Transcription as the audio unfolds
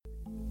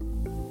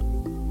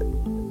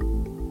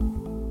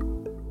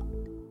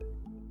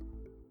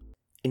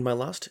In my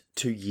last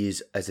 2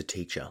 years as a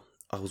teacher,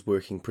 I was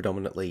working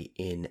predominantly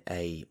in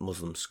a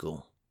Muslim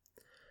school.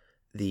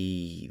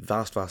 The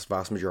vast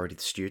majority of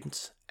the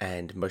students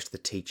and most of the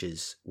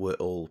teachers were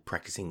all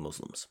practicing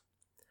Muslims.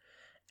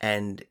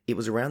 And it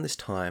was around this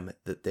time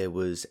that there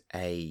was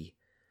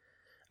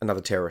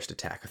another terrorist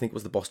attack. I think it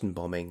was the Boston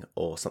bombing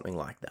or something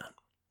like that.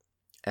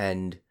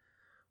 And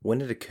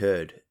when it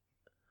occurred,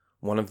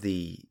 one of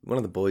the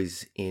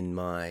boys in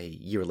my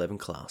year 11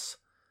 class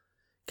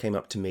came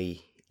up to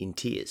me in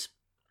tears.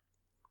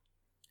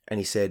 And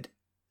he said,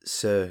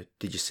 "Sir,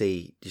 did you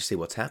see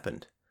what's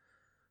happened?"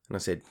 And I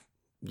said,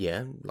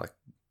 "Yeah, like,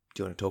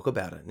 do you want to talk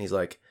about it?" And he's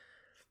like,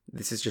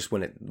 "This is just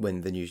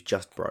when the news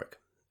just broke."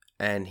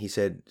 And he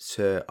said,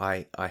 "Sir,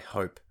 I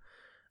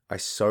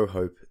so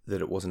hope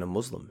that it wasn't a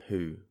Muslim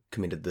who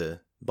committed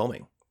the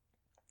bombing."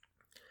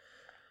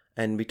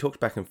 And we talked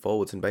back and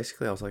forwards, and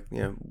basically I was like,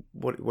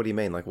 what do you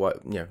mean? Like,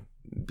 what,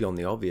 beyond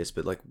the obvious,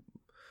 but like,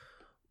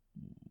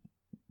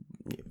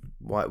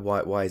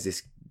 why is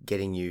this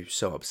getting you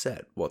so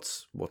upset?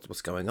 What's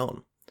going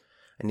on?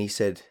 And he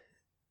said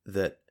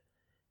that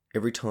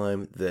every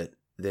time that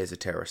there's a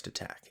terrorist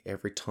attack,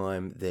 every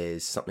time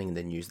there's something in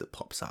the news that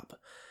pops up,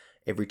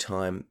 every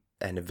time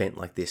an event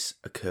like this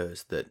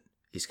occurs that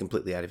is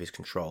completely out of his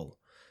control,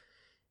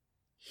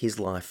 his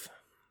life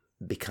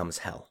becomes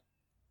hell.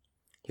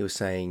 He was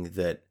saying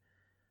that,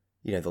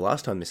 the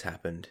last time this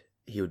happened,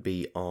 he would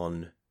be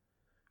on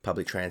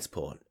public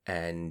transport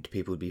and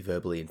people would be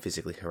verbally and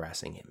physically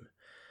harassing him.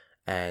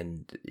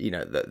 And,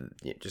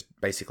 just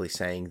basically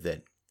saying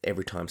that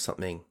every time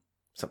something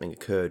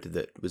occurred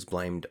that was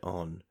blamed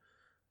on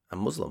a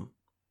Muslim,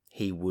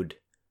 he would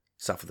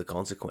suffer the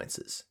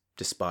consequences,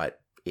 despite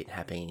it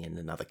happening in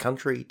another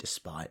country,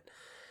 despite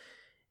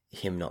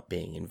him not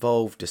being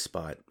involved,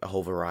 despite a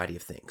whole variety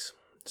of things.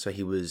 So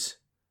he was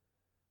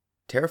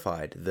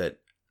terrified that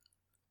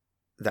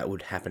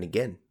would happen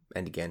again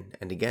and again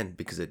and again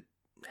because it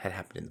had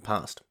happened in the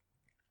past.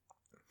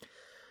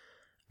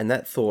 And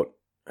that thought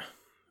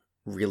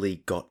really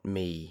got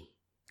me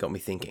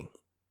thinking.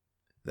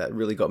 That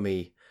really got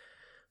me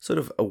sort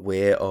of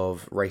aware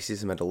of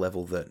racism at a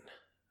level that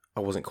I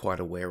wasn't quite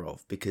aware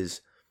of,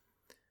 because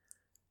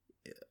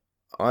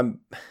I've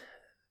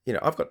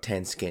got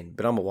tan skin,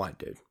 but I'm a white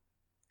dude.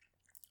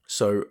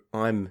 So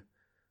I'm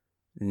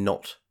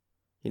not,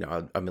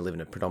 I live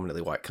in a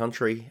predominantly white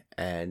country,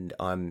 and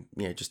I'm,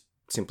 just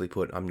simply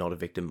put, I'm not a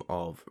victim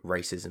of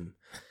racism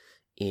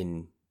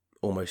in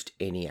almost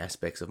any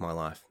aspects of my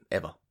life,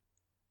 ever.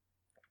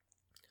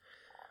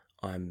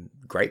 I'm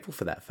grateful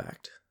for that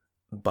fact,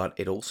 but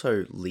it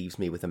also leaves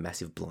me with a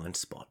massive blind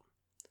spot.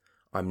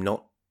 I'm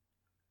not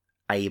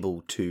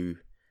able to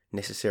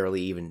necessarily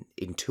even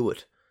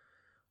intuit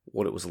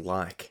what it was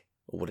like,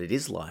 or what it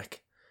is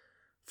like,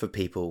 for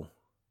people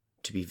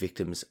to be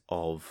victims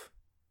of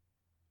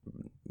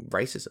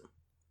racism.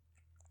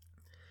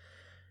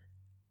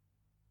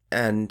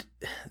 And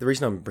the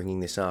reason I'm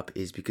bringing this up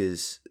is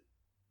because,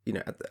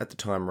 at the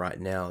time right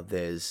now,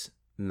 there's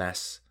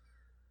mass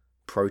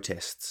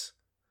protests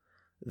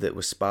that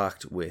were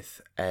sparked with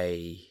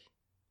a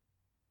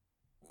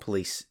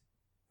police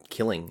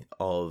killing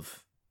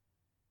of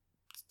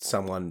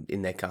someone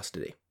in their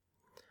custody.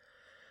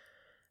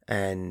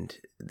 And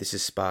this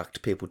has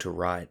sparked people to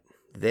riot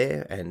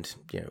there and,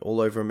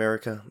 all over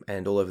America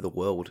and all over the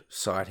world,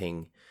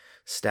 citing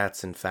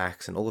stats and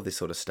facts and all of this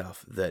sort of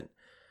stuff that,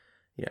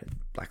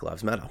 Black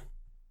Lives Matter.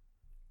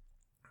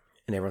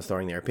 And everyone's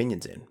throwing their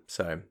opinions in.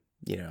 So,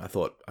 I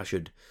thought I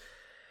should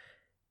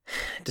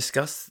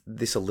discuss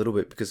this a little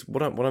bit, because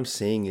what I'm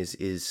seeing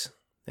is,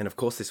 and of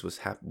course this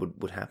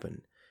would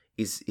happen,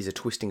 is a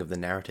twisting of the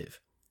narrative,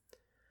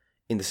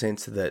 in the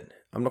sense that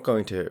I'm not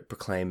going to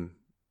proclaim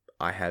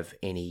I have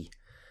any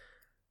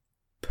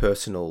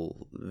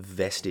personal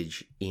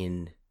vestige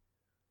in,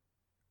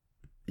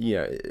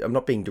 I'm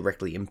not being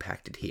directly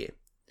impacted here,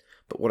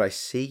 but what I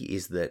see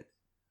is that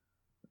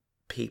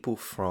people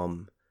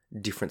from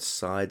different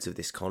sides of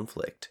this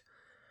conflict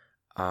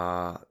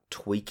are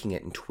tweaking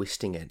it and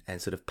twisting it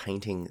and sort of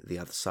painting the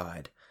other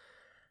side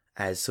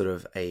as sort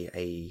of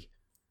a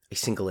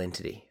single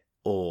entity,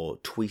 or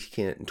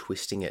tweaking it and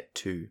twisting it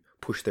to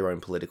push their own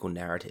political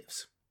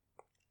narratives.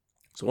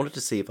 So I wanted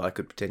to see if I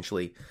could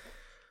potentially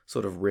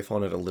sort of riff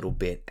on it a little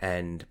bit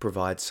and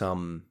provide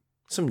some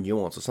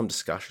nuance or some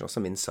discussion or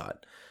some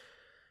insight.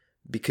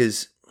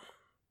 Because,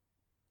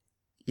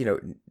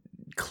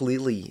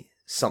 clearly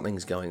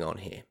something's going on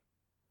here.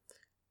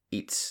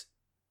 It's,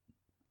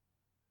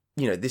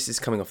 this is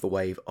coming off the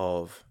wave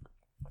of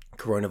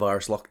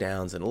coronavirus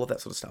lockdowns and all of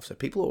that sort of stuff. So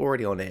people are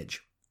already on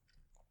edge.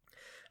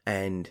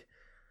 And,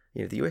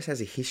 the US has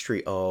a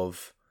history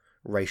of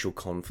racial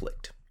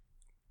conflict.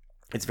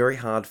 It's very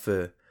hard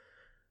for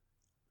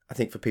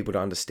people to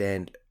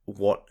understand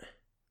what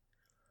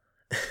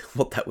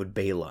that would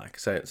be like.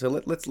 So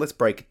let's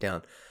break it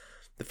down.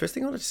 The first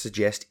thing I want to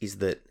suggest is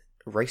that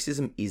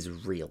racism is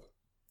real.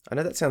 I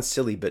know that sounds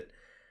silly, but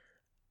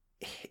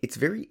it's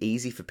very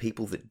easy for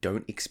people that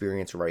don't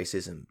experience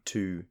racism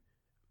to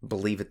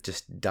believe it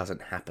just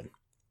doesn't happen,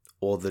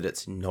 or that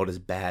it's not as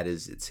bad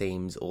as it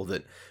seems, or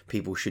that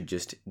people should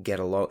just get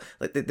along.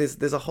 Like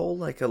there's a whole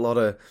like a lot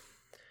of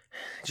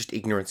just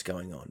ignorance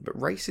going on. But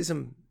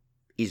racism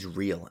is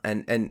real,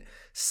 and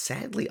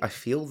sadly, I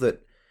feel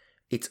that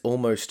it's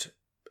almost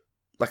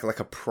like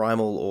a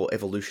primal or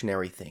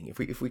evolutionary thing.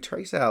 If we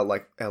trace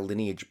our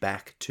lineage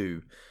back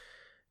to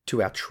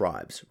our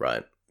tribes,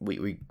 right?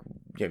 We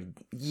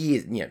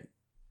years,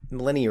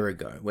 millennia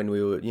ago, when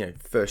we were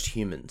first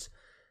humans,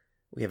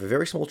 we have a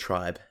very small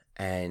tribe,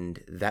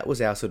 and that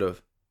was our sort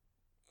of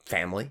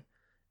family,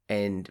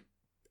 and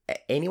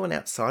anyone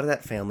outside of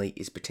that family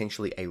is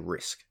potentially a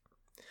risk.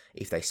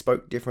 If they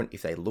spoke different,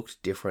 if they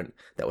looked different,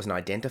 that was an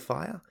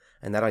identifier,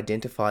 and that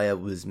identifier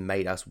was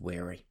made us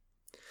wary.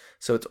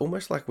 So it's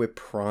almost like we're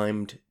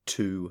primed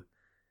to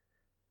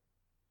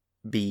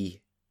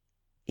be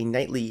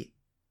innately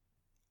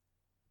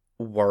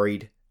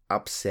worried,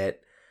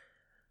 upset,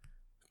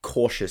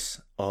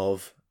 cautious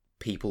of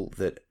people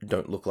that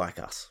don't look like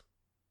us.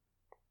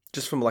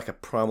 Just from like a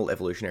primal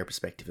evolutionary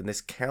perspective. And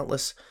there's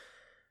countless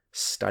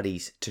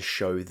studies to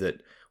show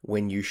that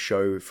when you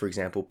show, for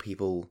example,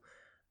 people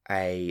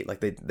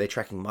they're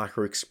tracking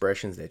micro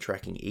expressions, they're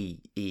tracking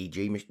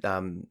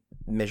EEG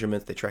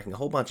measurements, they're tracking a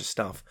whole bunch of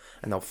stuff,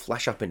 and they'll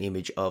flash up an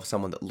image of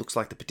someone that looks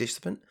like the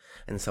participant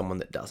and someone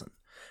that doesn't,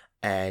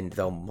 and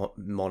they'll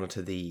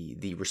monitor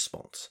the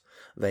response.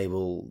 They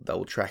will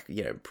track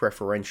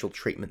preferential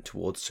treatment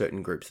towards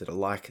certain groups that are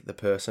like the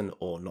person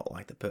or not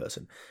like the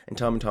person, and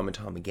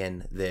time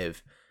again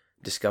they've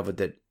discovered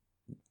that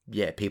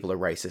people are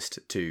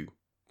racist to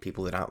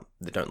people that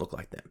don't look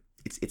like them.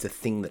 It's a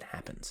thing that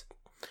happens.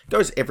 It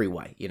goes every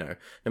way, no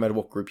matter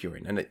what group you're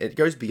in. And it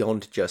goes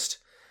beyond just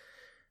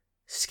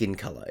skin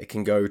color. It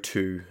can go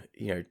to,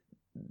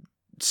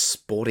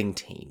 sporting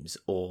teams,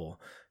 or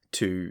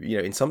to,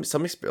 in some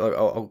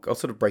I'll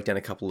sort of break down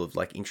a couple of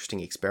like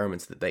interesting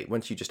experiments that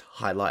once you just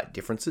highlight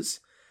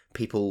differences,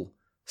 people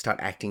start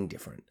acting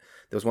different.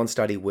 There was one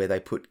study where they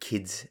put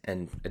kids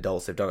and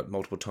adults, they've done it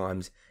multiple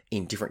times,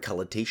 in different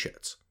colored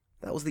t-shirts.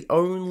 That was the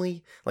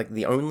only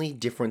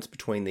difference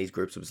between these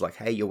groups. It was like,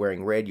 hey, you're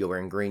wearing red, you're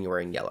wearing green, you're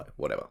wearing yellow,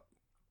 whatever.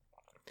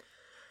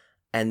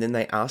 And then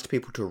they asked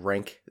people to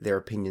rank their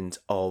opinions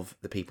of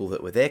the people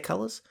that were their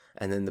colors,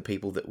 and then the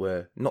people that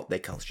were not their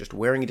colors, just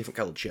wearing a different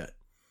colored shirt.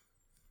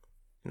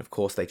 And of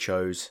course they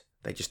just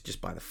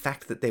by the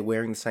fact that they're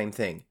wearing the same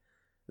thing,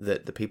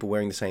 that the people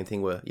wearing the same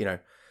thing were,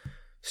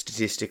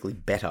 statistically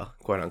better,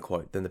 quote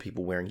unquote, than the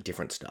people wearing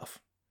different stuff.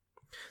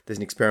 There's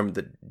an experiment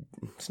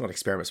it's not an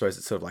experiment, I suppose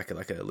it's sort of like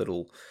a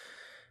little,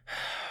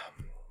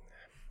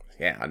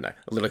 I don't know,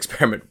 a little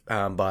experiment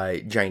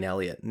by Jane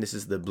Elliott, and this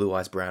is the blue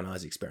eyes, brown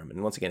eyes experiment,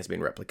 and once again it's been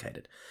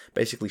replicated.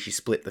 Basically, she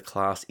split the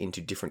class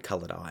into different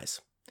coloured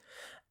eyes.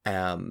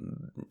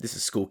 This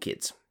is school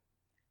kids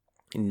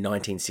in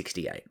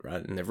 1968,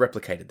 right? And they've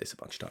replicated this a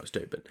bunch of times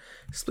too, but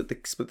split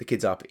the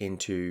kids up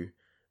into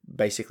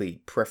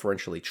basically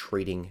preferentially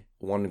treating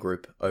one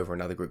group over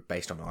another group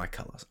based on eye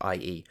colours,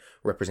 i.e.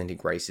 representing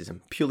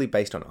racism purely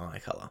based on eye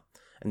colour.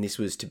 And this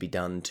was to be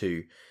done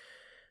to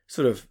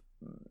sort of,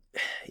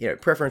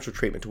 preferential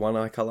treatment to one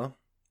eye colour,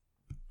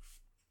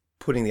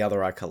 putting the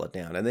other eye colour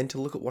down, and then to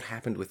look at what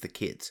happened with the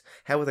kids.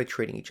 How were they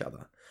treating each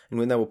other? And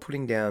when they were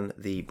putting down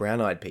the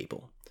brown-eyed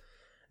people,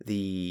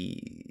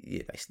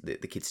 the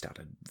kids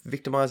started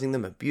victimizing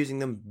them, abusing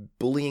them,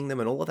 bullying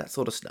them, and all of that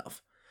sort of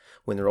stuff.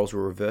 When the roles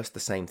were reversed, the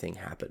same thing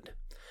happened.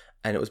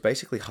 And it was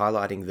basically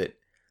highlighting that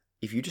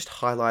if you just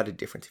highlight a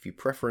difference, if you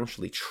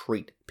preferentially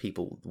treat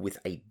people with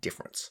a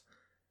difference,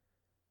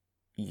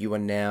 you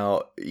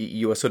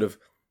are sort of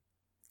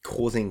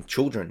causing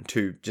children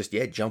to just,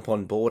 jump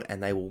on board,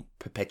 and they will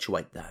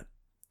perpetuate that.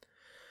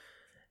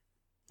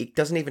 It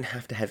doesn't even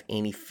have to have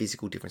any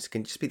physical difference. It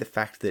can just be the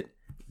fact that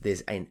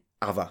there's an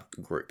other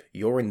group.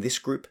 You're in this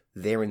group,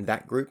 they're in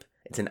that group.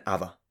 It's an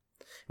other.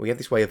 We have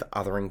this way of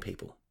othering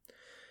people.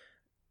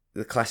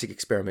 The classic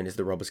experiment is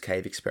the Robbers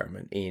Cave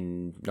experiment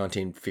in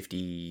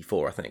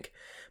 1954, I think.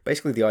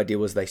 Basically, the idea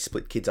was they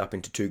split kids up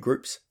into two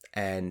groups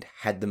and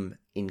had them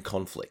in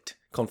conflict.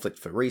 Conflict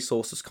for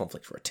resources,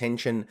 conflict for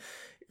attention,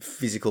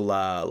 physical,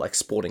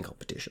 sporting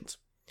competitions.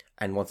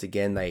 And once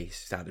again, they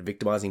started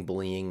victimizing,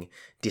 bullying,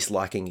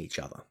 disliking each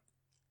other.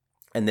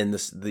 And then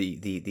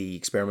the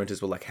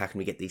experimenters were like, how can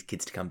we get these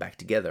kids to come back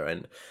together?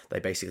 And they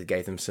basically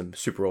gave them some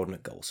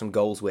superordinate goals, some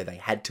goals where they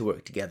had to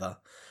work together,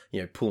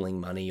 pooling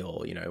money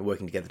or,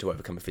 working together to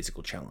overcome a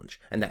physical challenge.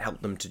 And that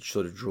helped them to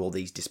sort of draw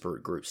these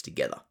disparate groups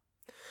together.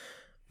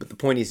 But the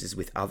point is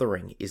with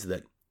othering is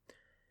that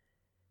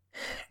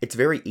it's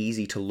very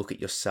easy to look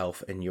at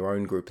yourself and your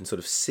own group and sort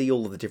of see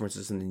all of the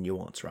differences and the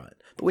nuance, right?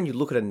 But when you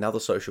look at another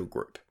social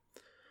group,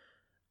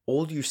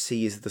 all you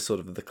see is the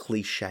sort of the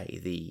cliche,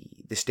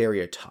 the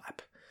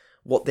stereotype,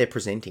 what they're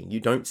presenting.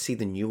 You don't see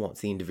the nuance,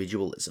 the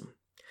individualism.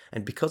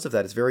 And because of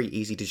that, it's very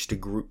easy to just to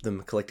group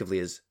them collectively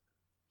as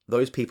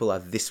those people are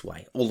this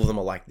way. All of them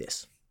are like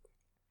this.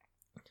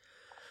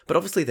 But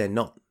obviously they're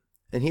not.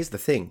 And here's the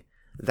thing.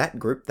 That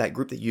group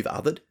that you've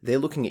othered, they're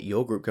looking at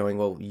your group going,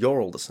 well,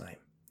 you're all the same.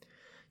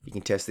 You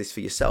can test this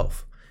for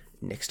yourself.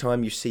 next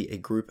time you see a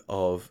group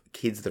of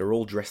kids that are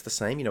all dressed the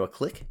same, a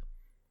clique,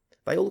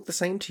 they all look the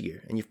same to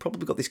you. And you've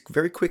probably got this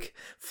very quick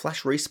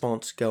flash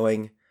response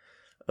going,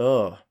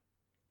 oh,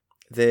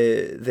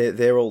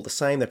 they're all the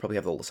same. They probably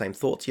have all the same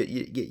thoughts.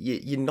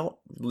 You're not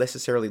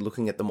necessarily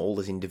looking at them all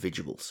as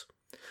individuals.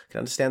 I can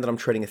understand that I'm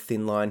treading a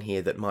thin line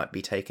here that might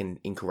be taken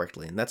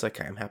incorrectly, and that's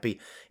okay. I'm happy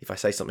if I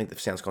say something that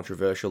sounds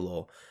controversial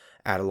or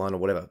out of line or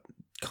whatever.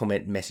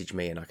 Comment, message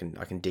me, and I can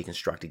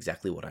deconstruct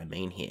exactly what I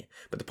mean here.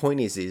 But the point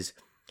is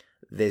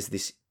there's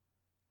this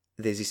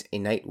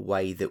innate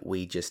way that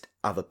we just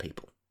other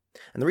people,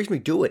 and the reason we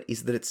do it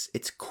is that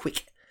it's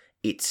quick.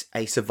 It's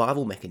a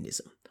survival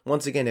mechanism.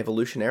 Once again,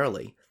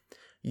 evolutionarily,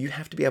 you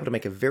have to be able to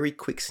make a very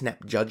quick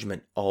snap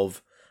judgment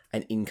of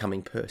an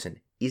incoming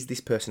person. Is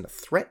this person a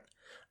threat?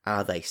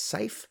 Are they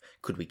safe?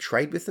 Could we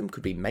trade with them?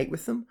 Could we mate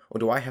with them? Or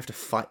do I have to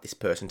fight this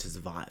person to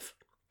survive?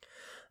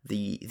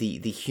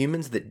 The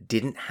humans that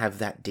didn't have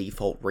that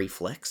default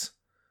reflex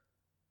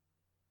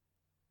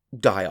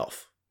die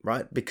off,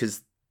 right?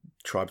 Because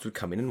tribes would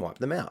come in and wipe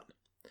them out.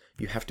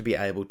 You have to be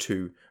able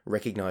to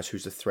recognize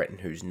who's a threat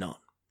and who's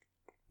not.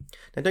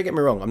 Now, don't get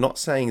me wrong. I'm not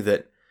saying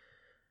that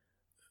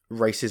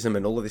racism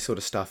and all of this sort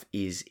of stuff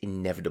is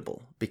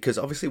inevitable, because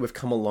obviously we've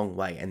come a long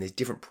way and there's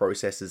different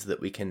processes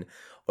that we can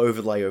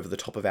overlay over the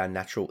top of our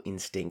natural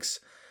instincts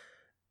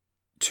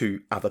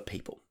to other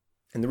people.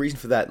 And the reason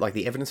for that, like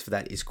the evidence for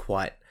that is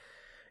quite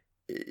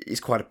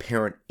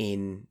apparent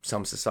in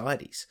some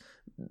societies.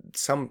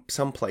 Some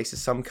places,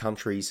 some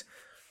countries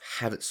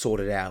have it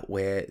sorted out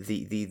where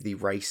the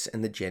race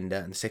and the gender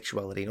and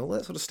sexuality and all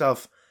that sort of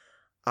stuff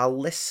are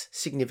less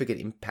significant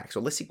impacts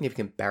or less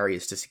significant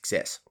barriers to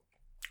success.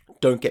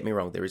 Don't get me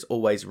wrong, there is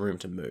always room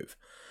to move.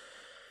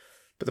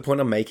 But the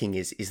point I'm making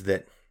is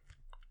that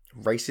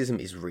racism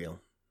is real.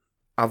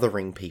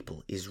 Othering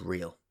people is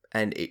real.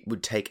 And it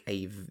would take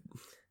a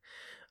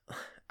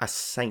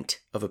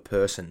saint of a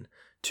person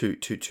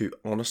to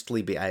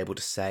honestly be able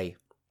to say,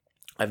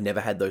 I've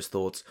never had those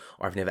thoughts,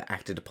 or I've never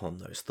acted upon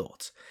those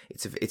thoughts.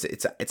 It's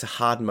a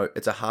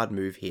hard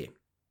move here.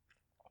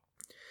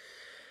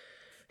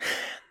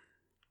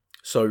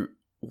 So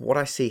what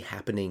I see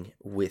happening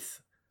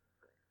with,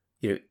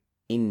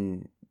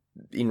 in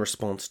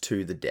response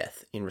to the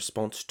death, in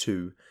response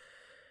to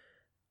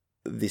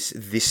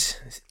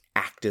this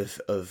act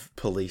of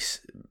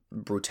police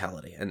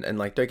brutality, and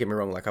like, don't get me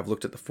wrong, like I've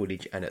looked at the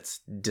footage and it's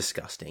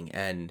disgusting,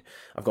 and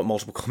I've got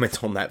multiple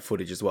comments on that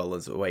footage as well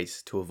as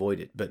ways to avoid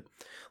it. But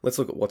let's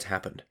look at what's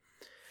happened.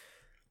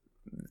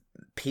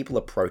 People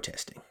are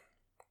protesting,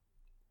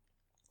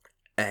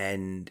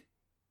 and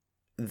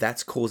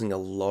that's causing a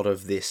lot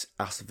of this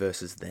us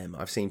versus them.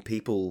 I've seen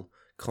people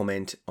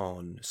comment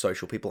on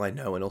social, people I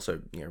know, and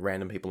also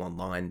random people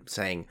online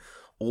saying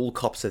all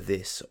cops are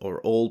this, or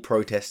all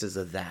protesters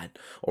are that,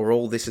 or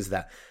all this is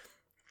that.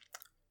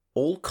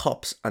 All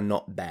cops are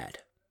not bad.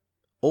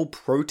 All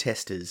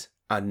protesters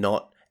are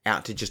not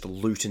out to just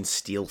loot and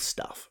steal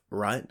stuff,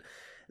 right?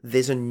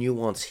 There's a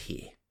nuance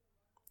here.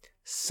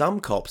 Some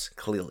cops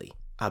clearly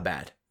are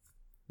bad.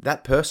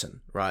 That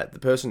person, right? The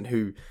person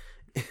who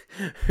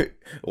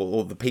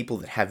or the people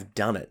that have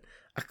done it,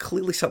 are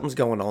clearly something's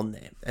going on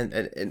there.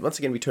 And once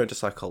again, we turn to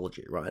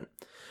psychology, right?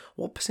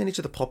 What percentage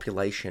of the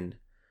population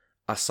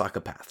are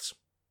psychopaths?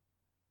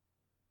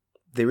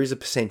 There is a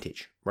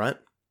percentage, right?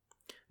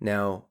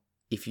 Now,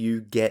 if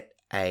you get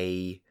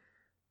a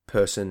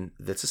person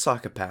that's a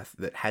psychopath,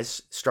 that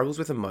has struggles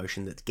with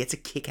emotion, that gets a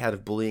kick out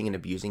of bullying and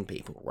abusing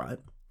people, right?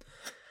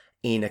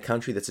 In a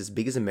country that's as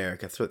big as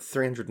America,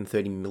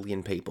 330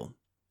 million people,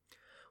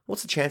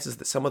 what's the chances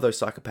that some of those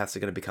psychopaths are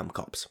going to become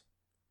cops?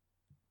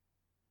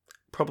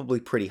 Probably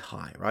pretty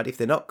high, right? If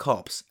they're not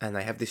cops and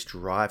they have this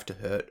drive to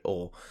hurt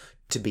or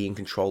to be in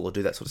control or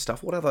do that sort of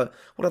stuff, what other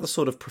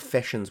sort of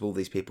professions will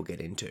these people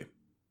get into?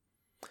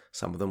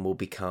 Some of them will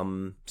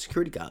become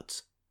security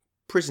guards,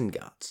 prison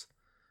guards.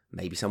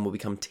 Maybe some will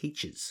become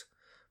teachers.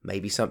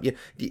 Maybe some, you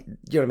know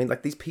what I mean?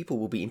 Like, these people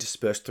will be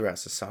interspersed throughout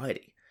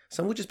society.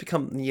 Some will just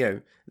become,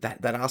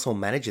 that asshole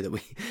manager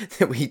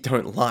that we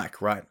don't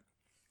like, right?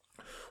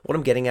 What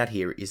I'm getting at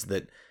here is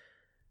that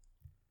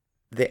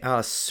there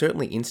are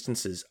certainly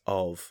instances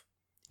of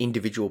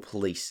individual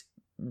police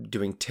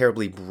doing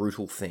terribly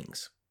brutal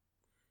things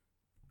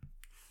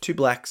to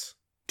blacks,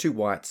 to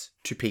whites,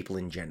 to people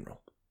in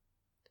general.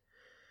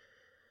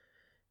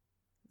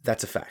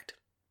 That's a fact.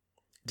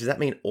 Does that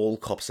mean all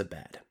cops are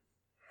bad?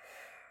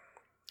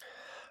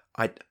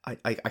 I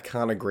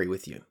can't agree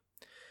with you.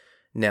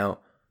 Now,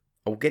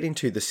 I'll get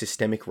into the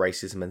systemic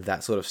racism and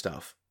that sort of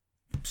stuff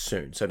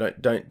soon, so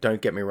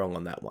don't get me wrong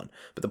on that one.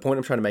 But the point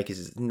I'm trying to make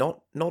is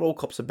not all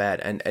cops are bad,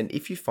 and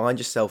if you find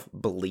yourself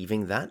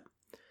believing that,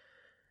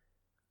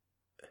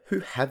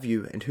 who have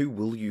you and who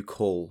will you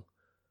call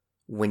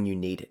when you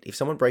need it? If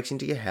someone breaks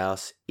into your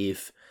house,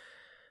 if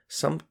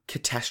some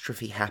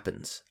catastrophe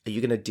happens, are you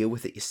going to deal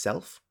with it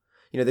yourself?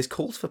 There's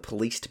calls for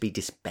police to be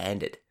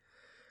disbanded.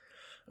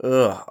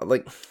 I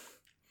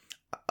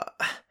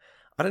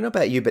don't know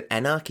about you, but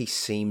anarchy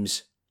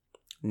seems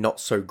not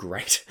so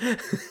great.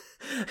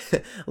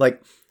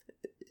 Like,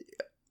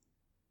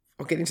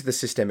 I'll get into the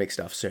systemic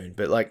stuff soon,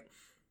 but like,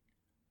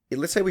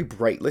 let's say we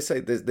break, let's say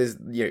there's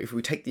if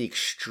we take the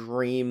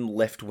extreme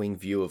left-wing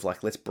view of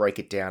like, let's break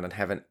it down and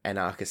have an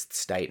anarchist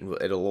state and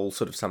it'll all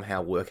sort of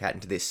somehow work out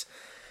into this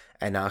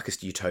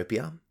anarchist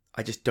utopia.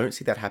 I just don't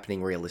see that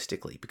happening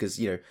realistically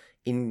because,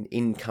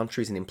 in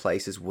countries and in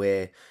places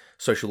where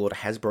social order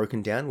has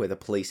broken down, where the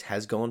police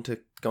has gone to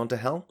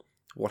hell,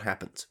 what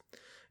happens?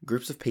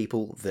 Groups of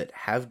people that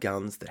have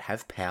guns, that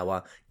have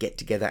power, get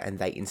together and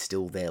they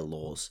instill their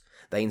laws.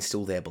 They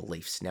instill their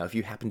beliefs. Now, if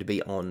you happen to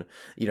be on,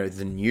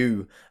 the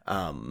new,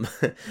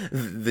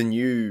 the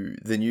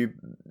new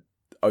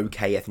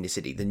okay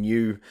ethnicity, the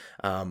new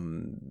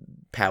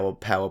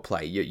power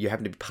play, you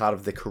happen to be part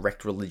of the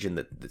correct religion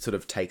that sort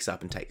of takes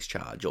up and takes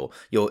charge, or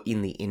you're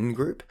in the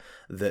in-group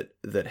that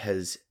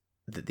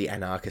the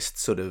anarchist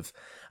sort of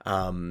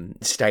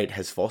state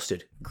has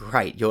fostered,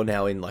 great, you're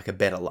now in like a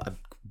better life,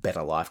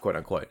 quote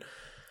unquote.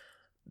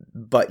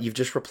 But you've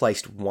just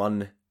replaced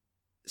one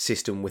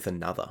system with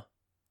another.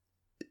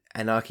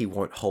 Anarchy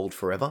won't hold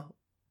forever.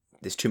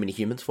 There's too many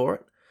humans for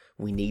it.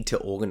 We need to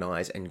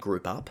organize and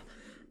group up.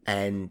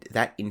 And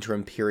that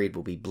interim period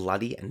will be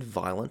bloody and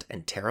violent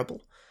and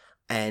terrible.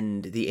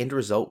 And the end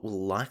result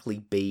will likely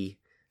be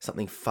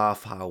something far,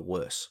 far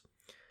worse.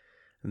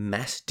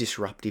 Mass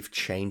disruptive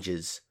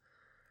changes.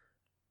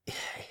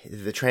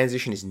 The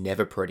transition is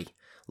never pretty.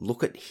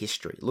 Look at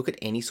history. Look at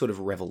any sort of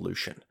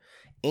revolution.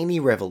 Any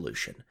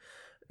revolution.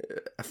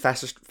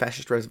 Fascist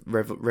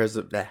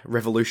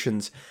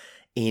revolutions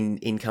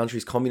in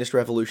countries, communist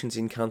revolutions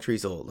in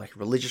countries, or like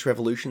religious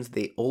revolutions,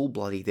 they're all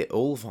bloody, they're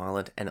all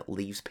violent, and it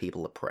leaves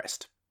people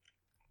oppressed.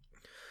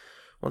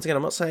 Once again,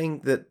 I'm not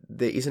saying that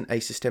there isn't a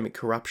systemic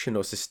corruption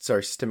or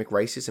systemic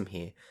racism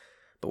here,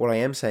 but what I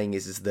am saying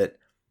is that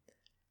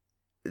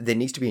there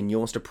needs to be a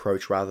nuanced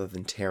approach rather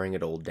than tearing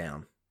it all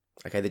down.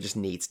 Okay, there just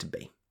needs to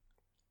be.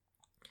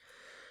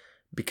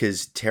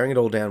 Because tearing it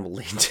all down will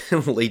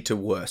lead to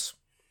worse.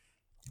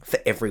 For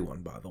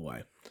everyone, by the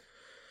way.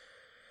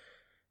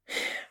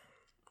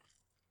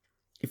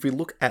 If we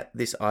look at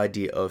this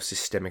idea of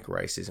systemic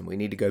racism, we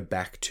need to go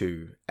back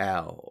to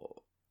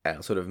our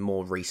sort of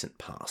more recent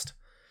past.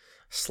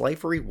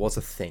 Slavery was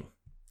a thing,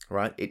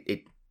 right?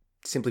 It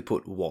simply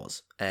put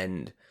was.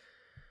 And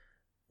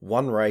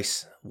one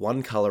race,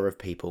 one color of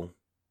people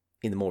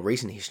in the more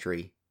recent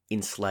history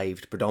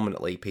enslaved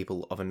predominantly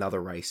people of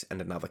another race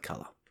and another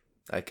color.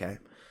 Okay?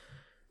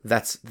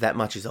 That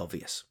much is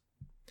obvious.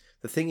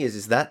 The thing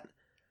is that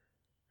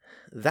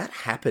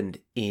happened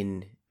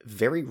in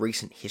very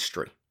recent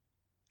history.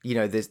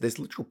 There's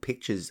literal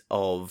pictures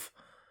of,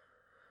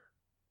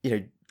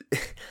 it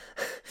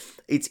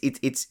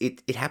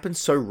happened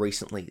so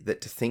recently that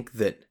to think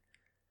that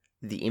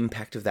the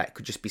impact of that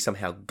could just be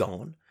somehow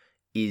gone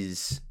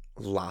is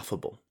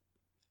laughable.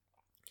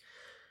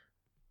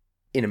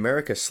 In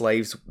America,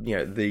 slaves,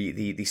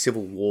 the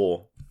Civil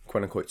War,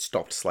 quote unquote,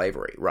 stopped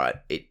slavery, right?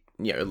 It,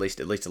 at least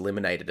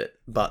eliminated it,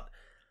 but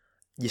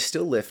you're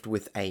still left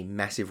with a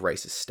massive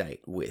racist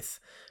state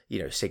with,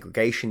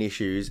 segregation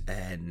issues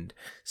and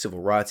civil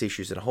rights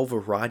issues and a whole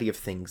variety of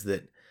things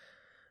that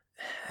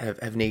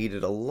have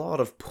needed a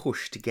lot of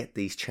push to get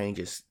these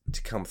changes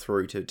to come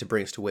through to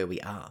bring us to where we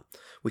are,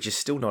 which is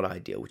still not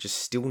ideal, which is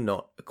still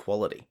not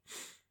equality.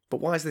 But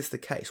why is this the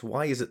case?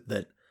 Why is it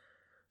that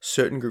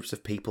certain groups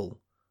of people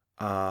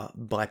are,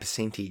 by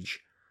percentage,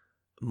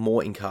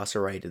 more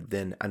incarcerated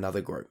than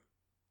another group?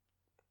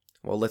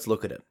 Well, let's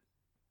look at it.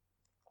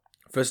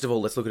 First of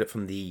all, let's look at it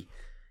from the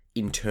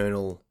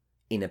internal,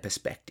 inner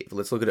perspective.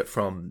 Let's look at it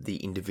from the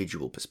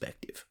individual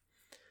perspective.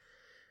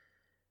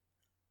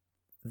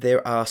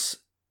 There are,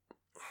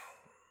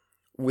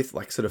 with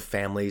like sort of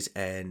families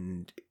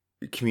and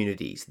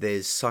communities,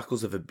 there's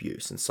cycles of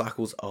abuse and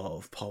cycles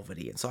of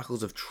poverty and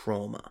cycles of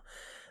trauma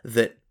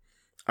that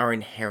are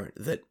inherent,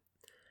 that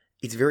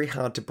it's very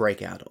hard to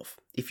break out of.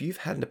 If you've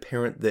had a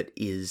parent that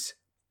is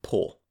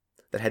poor,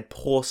 that had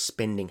poor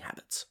spending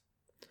habits,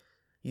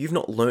 you've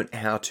not learnt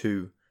how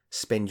to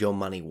spend your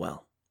money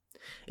well.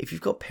 If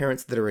you've got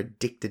parents that are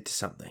addicted to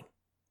something,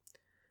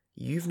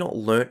 you've not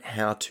learnt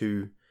how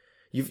to.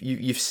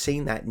 You've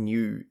seen that, and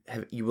you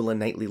will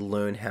innately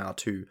learn how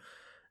to.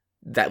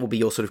 That will be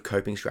your sort of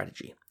coping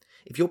strategy.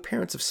 If your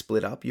parents have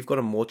split up, you've got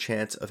a more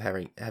chance of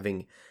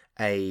having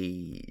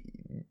a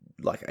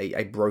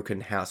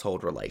broken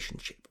household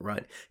relationship,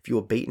 right? If you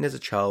were beaten as a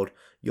child,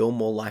 you're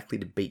more likely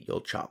to beat your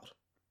child.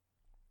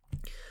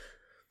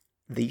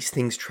 These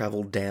things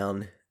travel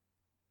down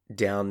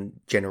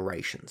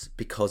generations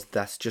because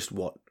that's just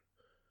what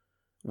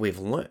we've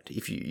learned.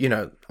 If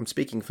I'm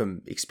speaking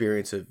from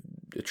experience of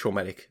a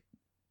traumatic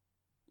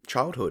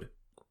childhood.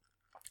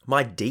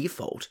 My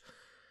default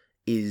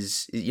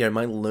is,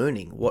 my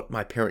learning, what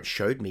my parents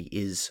showed me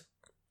is,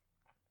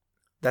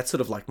 that's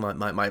sort of like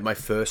my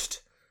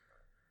first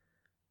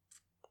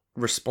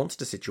response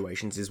to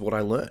situations is what I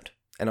learned.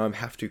 And I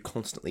have to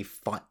constantly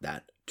fight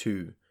that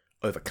to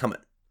overcome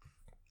it.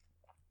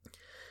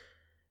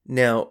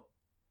 Now,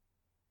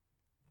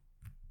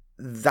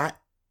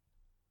 that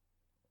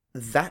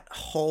that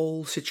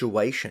whole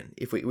situation,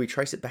 if we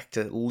trace it back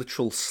to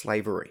literal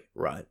slavery,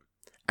 right?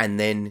 And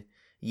then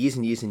years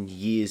and years and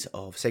years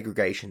of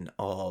segregation,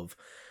 of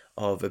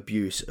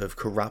abuse, of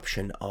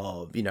corruption,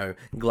 of,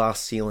 glass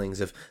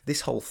ceilings, of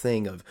this whole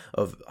thing,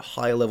 of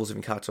higher levels of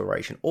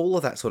incarceration, all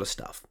of that sort of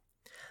stuff,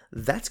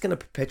 that's going to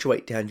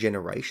perpetuate down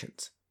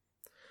generations.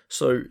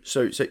 So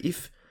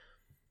if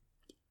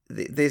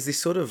there's this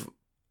sort of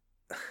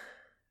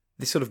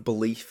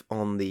belief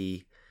on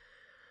the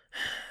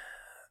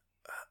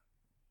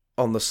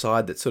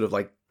side that's sort of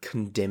like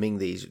condemning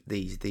these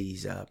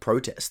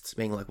protests,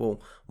 being like,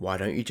 well, why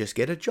don't you just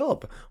get a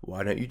job?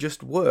 Why don't you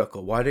just work?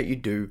 Or why don't you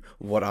do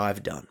what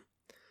I've done?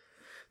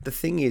 The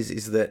thing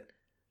is that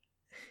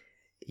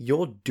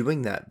you're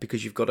doing that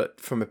because you've got it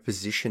from a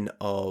position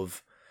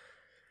of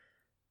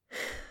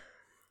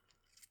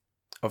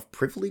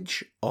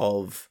privilege,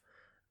 of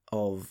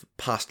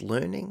past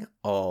learning,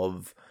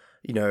 of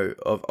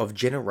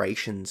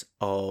generations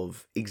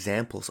of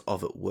examples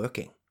of it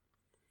working.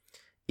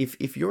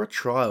 If you're a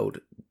child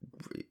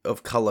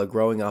of color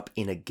growing up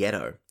in a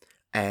ghetto,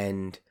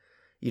 and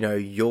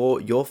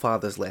your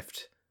father's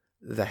left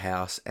the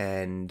house,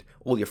 and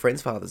all your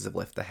friends' fathers have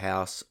left the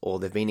house, or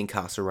they've been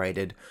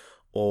incarcerated,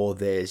 or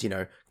there's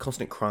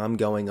constant crime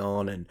going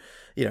on, and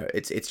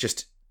it's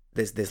just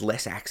there's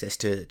less access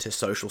to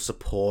social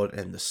support,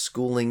 and the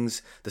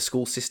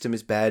school system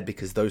is bad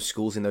because those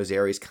schools in those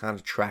areas can't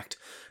attract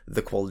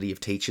the quality of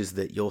teachers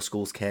that your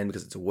schools can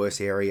because it's a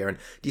worse area. And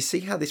do you see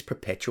how this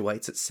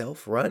perpetuates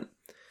itself, right?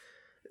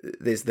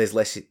 There's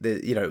less,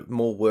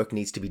 more work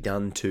needs to be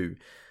done to,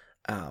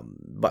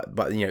 but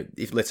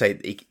if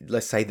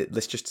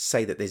let's just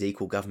say that there's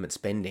equal government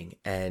spending,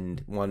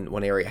 and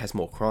one area has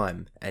more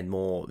crime and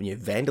more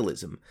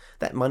vandalism,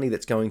 that money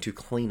that's going to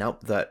clean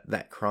up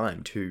that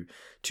crime, to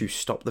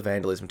stop the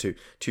vandalism,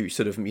 to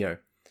sort of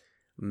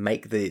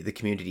make the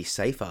community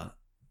safer,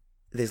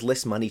 there's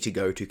less money to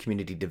go to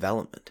community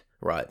development,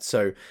 right?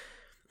 So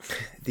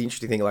the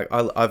interesting thing, like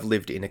I've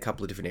lived in a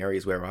couple of different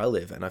areas where I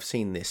live, and I've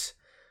seen this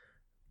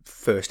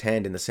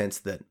firsthand in the sense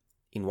that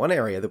in one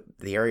area,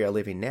 the area I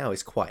live in now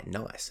is quite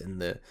nice, and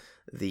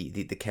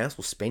the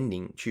council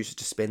chooses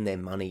to spend their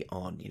money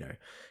on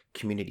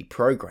community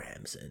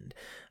programs and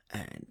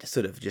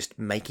sort of just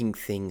making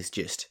things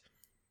just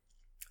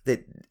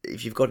that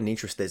if you've got an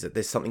interest,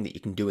 there's something that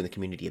you can do in the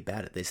community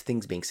about it. There's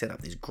things being set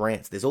up, there's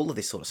grants, there's all of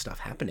this sort of stuff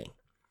happening.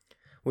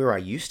 Where I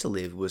used to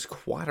live was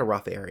quite a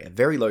rough area,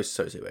 very low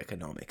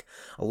socioeconomic,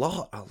 a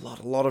lot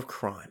of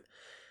crime.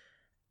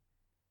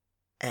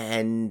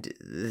 And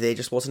there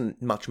just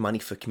wasn't much money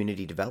for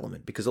community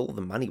development because all of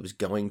the money was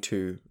going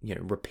to,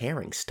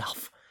 repairing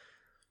stuff.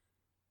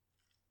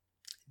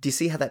 Do you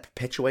see how that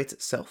perpetuates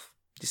itself?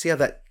 Do you see how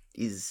that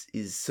is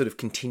sort of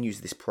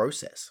continues this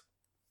process?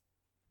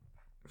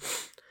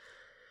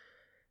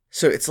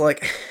 So it's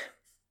like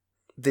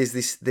there's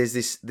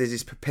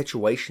this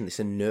perpetuation, this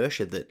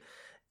inertia that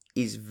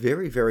is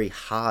very, very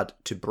hard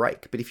to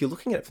break. But if you're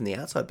looking at it from the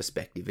outside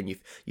perspective, and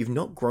you've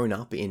not grown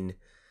up in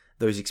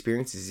those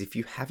experiences, if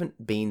you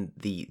haven't been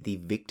the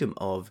victim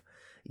of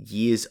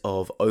years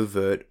of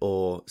overt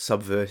or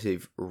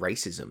subversive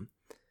racism,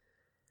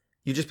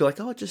 you just be like,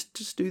 oh,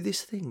 just do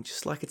this thing,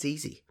 just like it's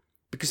easy,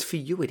 because for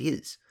you it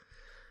is.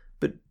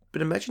 But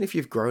imagine if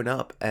you've grown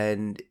up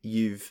and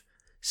you've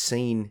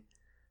seen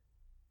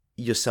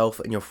yourself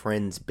and your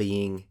friends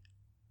being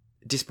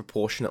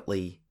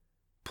disproportionately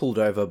pulled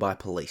over by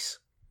police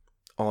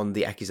on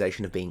the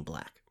accusation of being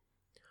black,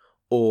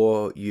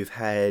 or you've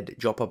had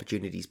job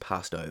opportunities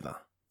passed over,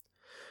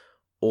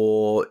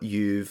 or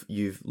you've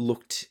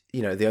looked,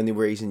 the only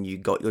reason you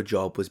got your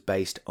job was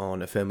based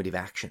on affirmative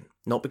action,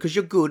 not because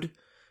you're good,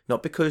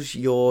 not because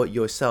you're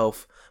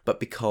yourself, but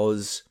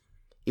because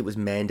it was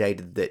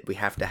mandated that we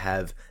have to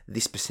have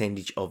this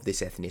percentage of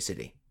this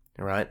ethnicity.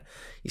 All right,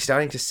 you're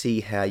starting to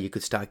see how you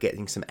could start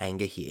getting some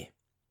anger here,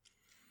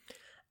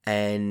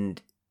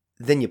 and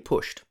then you're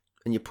pushed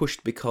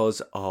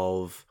because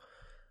of,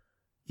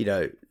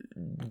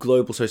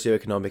 global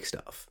socioeconomic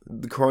stuff.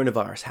 The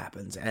coronavirus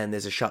happens and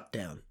there's a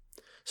shutdown.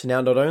 So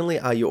now not only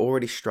are you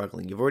already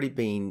struggling, you've already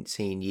been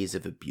seeing years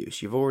of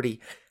abuse, you've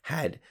already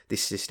had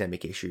this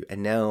systemic issue,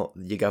 and now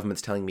your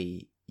government's telling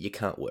me you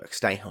can't work,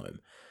 stay home.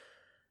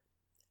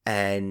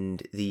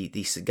 And the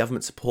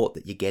government support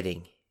that you're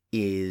getting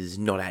is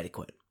not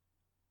adequate.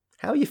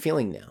 How are you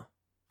feeling now?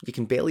 You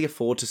can barely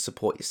afford to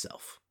support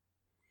yourself.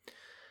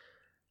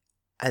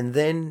 And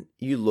then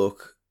you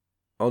look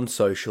on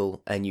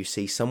social and you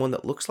see someone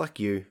that looks like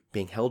you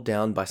being held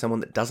down by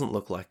someone that doesn't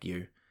look like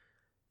you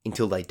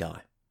until they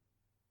die.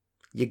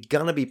 You're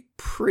gonna be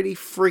pretty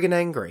friggin'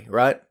 angry,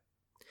 right?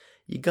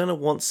 You're gonna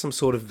want some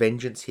sort of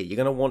vengeance here. You're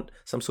gonna want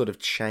some sort of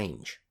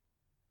change.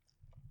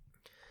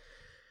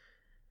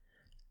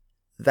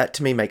 That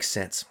to me makes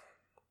sense.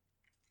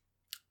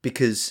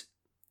 Because,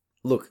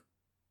 look,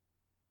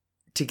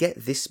 to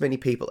get this many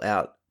people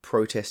out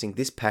protesting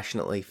this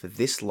passionately for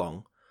this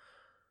long,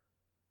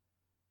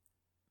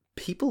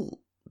 people,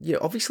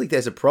 obviously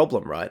there's a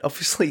problem, right?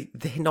 Obviously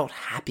they're not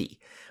happy.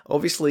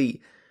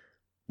 Obviously,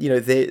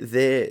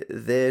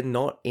 they're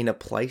not in a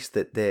place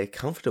that they're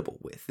comfortable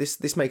with.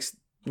 This makes,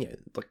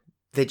 like,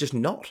 they're just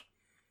not.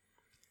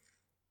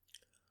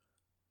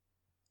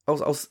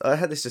 I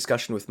had this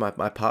discussion with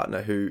my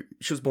partner, who,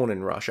 she was born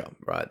in Russia,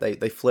 right?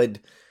 They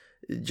fled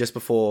just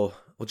before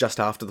or just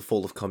after the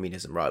fall of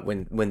communism, right?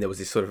 When there was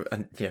this sort of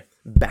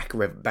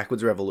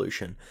backwards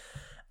revolution.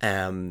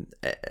 And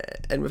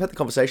we've had the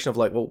conversation of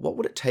like, well, what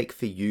would it take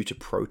for you to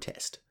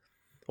protest?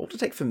 What would it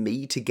take for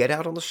me to get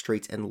out on the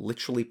streets and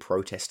literally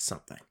protest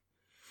something?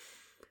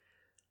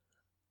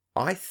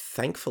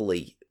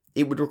 Thankfully,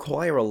 it would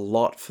require a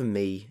lot for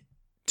me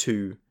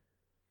to...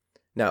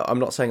 Now, I'm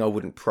not saying I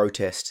wouldn't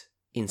protest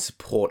in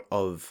support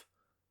of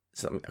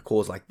a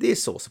cause like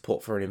this, or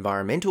support for an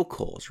environmental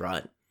cause,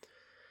 right?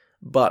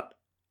 But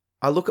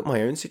I look at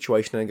my own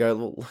situation and I go,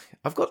 well,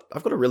 I've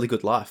got a really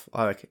good life.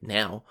 Like,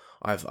 now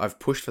I've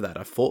pushed for that.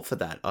 I've fought for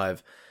that.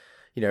 I've,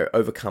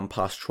 overcome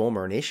past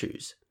trauma and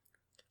issues,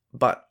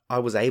 but I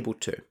was able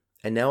to.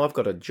 And now I've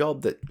got a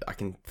job that I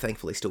can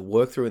thankfully still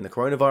work through in the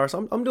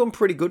coronavirus. I'm doing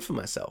pretty good for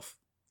myself.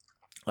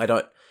 I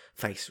don't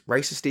face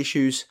racist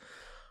issues.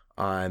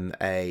 I'm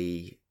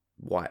a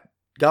white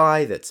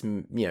guy that's,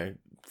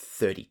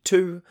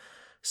 32.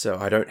 So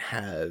I don't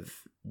have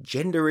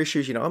gender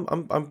issues.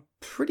 I'm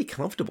pretty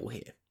comfortable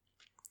here.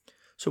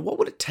 So what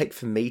would it take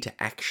for me to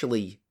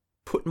actually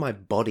put my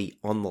body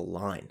on the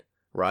line,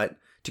 right?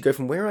 To go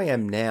from where I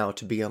am now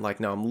to being like,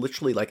 no, I'm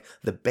literally like,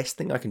 the best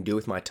thing I can do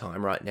with my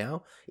time right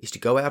now is to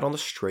go out on the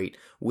street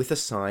with a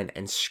sign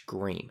and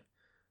scream,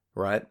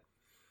 right?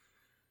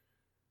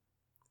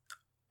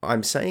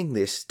 I'm saying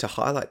this to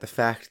highlight the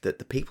fact that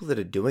the people that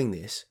are doing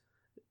this,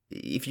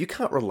 if you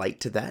can't relate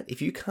to that,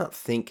 if you can't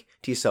think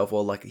to yourself,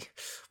 well, like,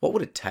 what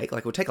would it take? Like,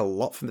 it would take a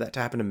lot for that to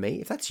happen to me.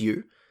 If that's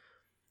you,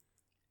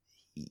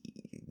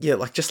 yeah,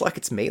 like, just like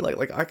it's me,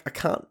 like I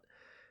can't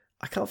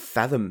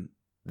fathom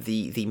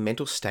the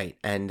mental state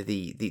and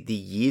the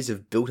years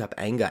of built up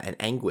anger and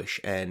anguish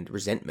and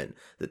resentment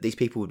that these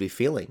people would be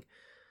feeling,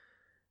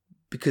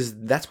 because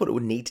that's what it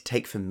would need to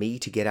take for me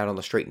to get out on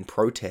the street and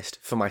protest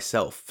for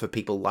myself, for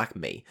people like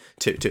me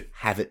to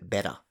have it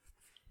better.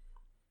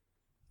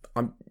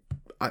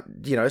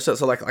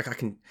 So like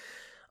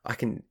I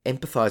can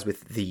empathize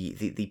with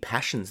the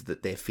passions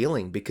that they're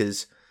feeling,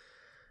 because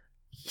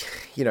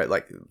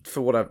like,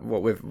 for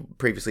what we've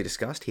previously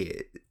discussed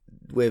here,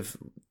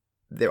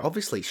 they're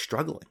obviously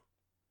struggling.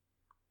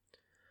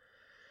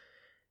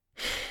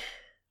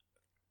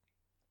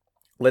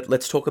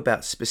 Let's talk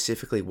about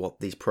specifically what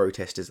these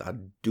protesters are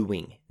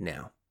doing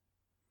now,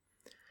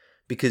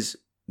 because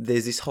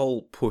there's this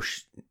whole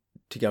push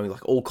to going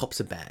like, all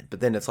cops are bad, but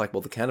then it's like,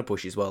 well, the counter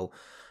push is, well,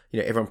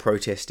 everyone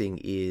protesting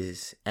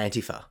is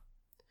Antifa,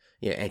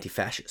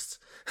 anti-fascists,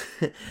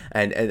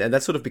 and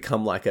that's sort of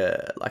become like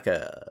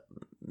a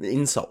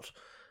insult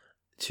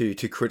to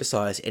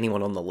criticize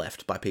anyone on the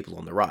left by people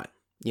on the right.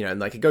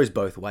 And like, it goes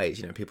both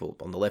ways. People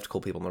on the left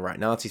call people on the right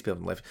Nazis, people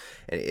on the left,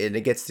 and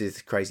it gets to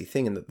this crazy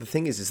thing. And the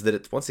thing is that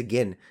it's, once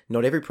again,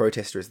 not every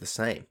protester is the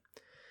same.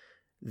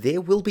 There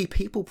will be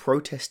people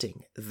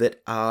protesting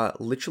that are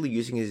literally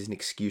using it as an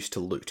excuse to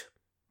loot,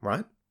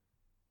 right?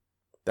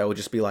 They will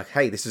just be like,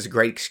 hey, this is a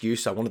great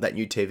excuse. I wanted that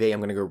new TV. I'm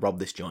going to go rob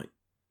this joint.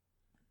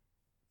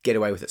 Get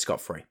away with it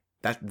scot-free.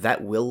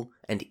 That will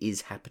and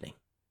is happening.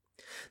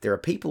 There are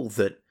people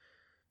that,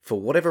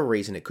 for whatever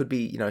reason, it could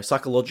be,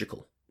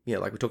 psychological.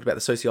 Like we talked about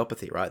the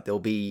sociopathy, right? There'll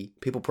be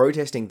people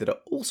protesting that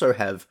also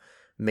have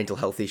mental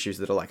health issues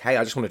that are like, hey,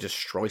 I just want to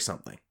destroy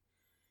something.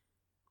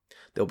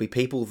 There'll be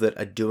people that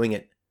are doing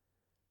it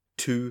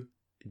to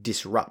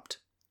disrupt.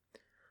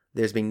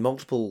 There's been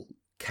multiple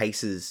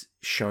cases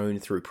shown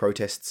through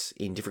protests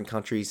in different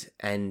countries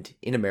and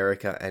in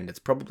America, and it's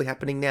probably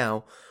happening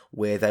now,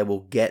 where they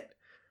will get,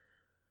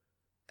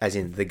 as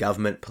in the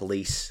government,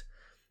 police,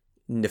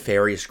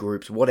 nefarious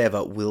groups,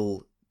 whatever,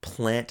 will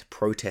plant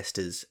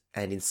protesters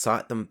and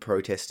incite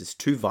protesters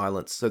to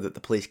violence so that the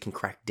police can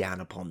crack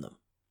down upon them.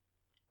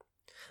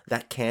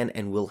 That can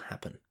and will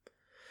happen.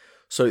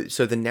 So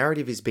the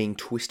narrative is being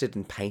twisted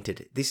and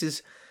painted. This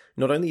is,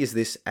 not only is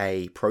this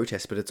a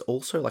protest, but it's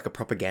also like a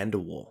propaganda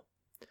war.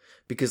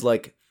 Because,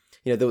 like,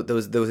 there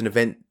was an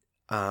event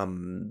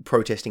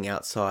protesting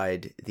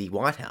outside the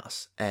White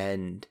House,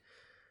 and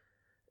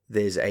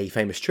there's a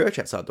famous church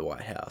outside the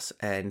White House,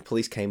 and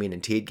police came in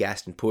and tear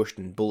gassed and pushed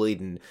and bullied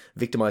and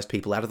victimized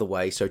people out of the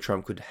way so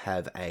Trump could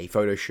have a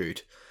photo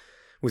shoot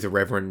with a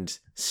reverend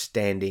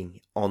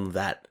standing on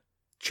that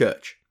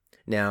church.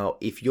 Now,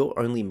 if your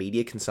only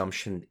media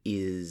consumption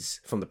is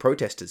from the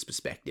protesters'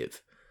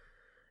 perspective,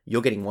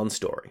 you're getting one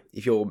story.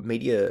 If your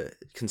media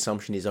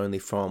consumption is only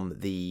from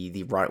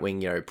the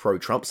right-wing,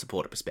 pro-Trump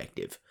supporter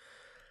perspective,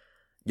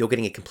 you're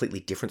getting a completely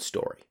different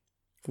story.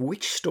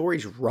 Which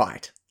story's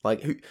right?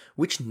 Like,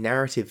 which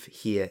narrative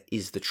here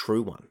is the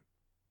true one?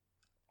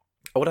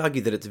 I would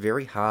argue that it's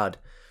very hard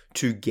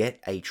to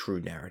get a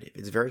true narrative.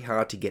 It's very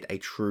hard to get a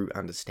true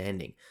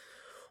understanding.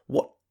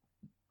 What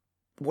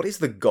is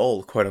the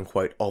goal, quote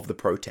unquote, of the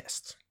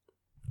protests?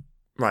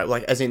 Right,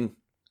 like, as in,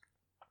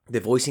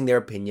 they're voicing their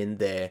opinion,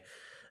 they're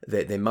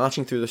They're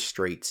marching through the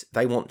streets.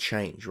 They want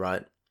change,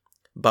 right?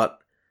 But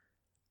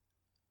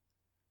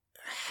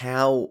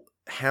how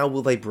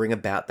will they bring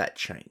about that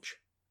change?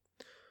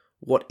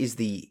 What is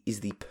the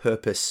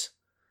purpose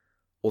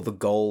or the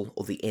goal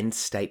or the end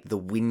state, the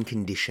win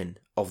condition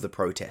of the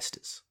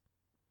protesters?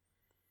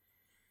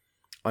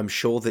 I'm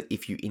sure that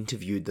if you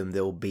interviewed them,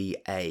 there will be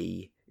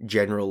a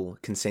general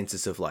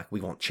consensus of like,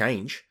 we want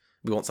change.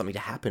 We want something to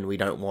happen. We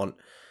don't want,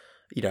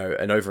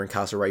 an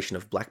over-incarceration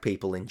of black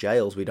people in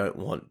jails. We don't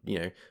want,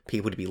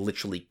 people to be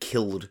literally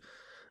killed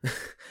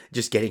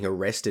just getting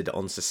arrested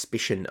on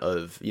suspicion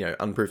of,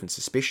 unproven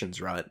suspicions,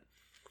 right?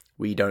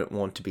 We don't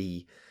want to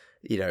be,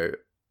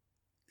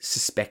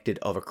 suspected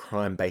of a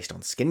crime based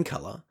on skin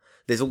color.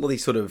 There's all of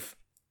these sort of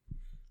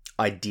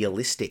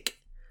idealistic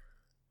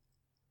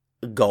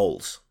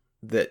goals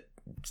that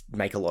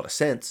make a lot of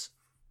sense,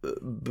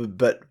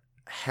 but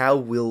how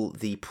will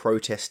the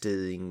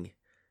protesting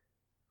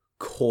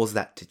cause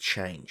that to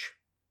change?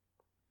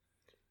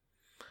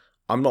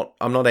 I'm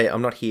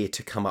not here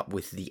to come up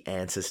with the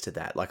answers to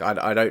that. Like,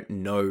 I don't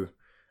know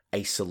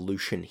a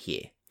solution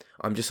here.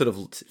 I'm just sort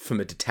of from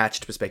a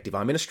detached perspective.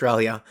 I'm in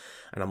Australia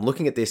and I'm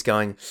looking at this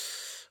going,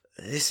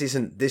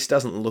 this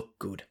doesn't look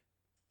good.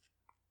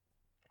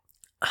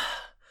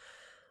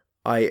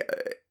 I'm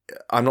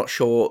not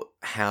sure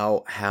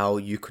how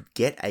you could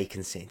get a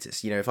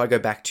consensus. If I go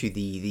back to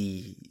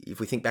if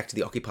we think back to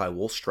the Occupy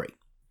Wall Street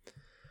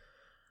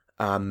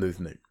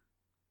movement,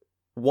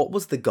 what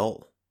was the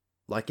goal?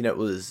 Like, it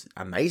was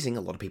amazing.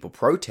 A lot of people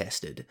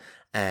protested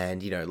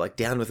and, like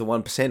down with the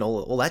 1%,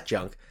 all that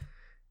junk.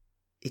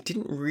 It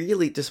didn't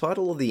really, despite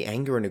all of the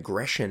anger and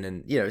aggression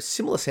and,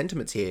 similar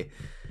sentiments here,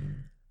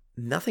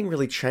 nothing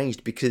really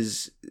changed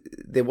because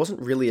there wasn't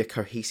really a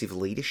cohesive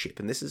leadership.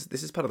 And this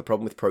is part of the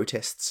problem with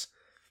protests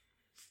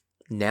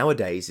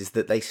nowadays, is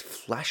that they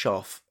flash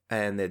off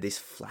and they're this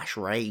flash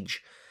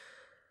rage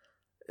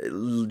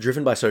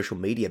driven by social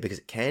media, because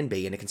it can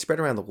be, and it can spread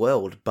around the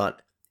world,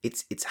 but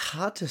it's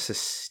hard to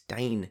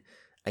sustain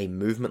a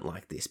movement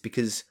like this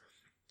because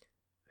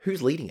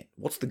who's leading it?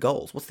 What's the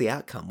goals? What's the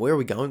outcome? Where are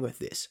we going with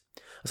this?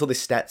 I saw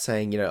this stat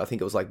saying, I think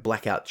it was like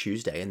Blackout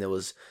Tuesday, and there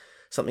was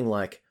something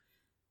like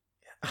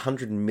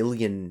 100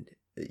 million,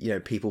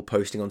 people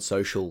posting on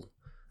social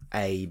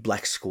a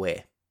black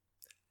square.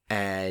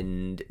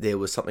 And there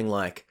was something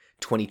like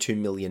 22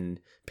 million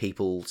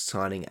people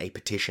signing a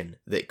petition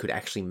that could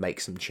actually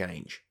make some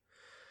change.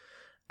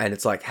 And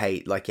it's like,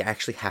 hey, like, you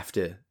actually have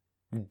to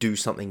do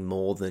something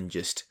more than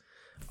just,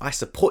 I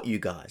support you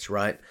guys,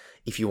 right?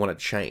 If you want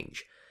to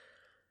change.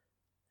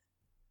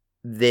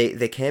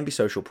 There can be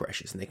social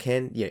pressures, and there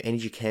can,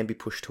 energy can be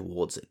pushed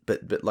towards it.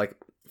 But like,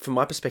 from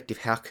my perspective,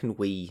 how can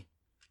we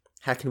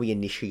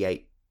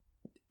initiate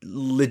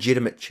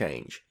legitimate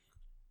change?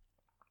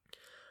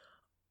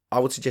 I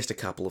would suggest a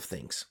couple of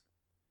things.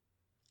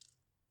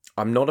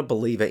 I'm not a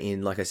believer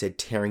in, like I said,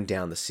 tearing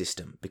down the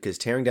system, because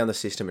tearing down the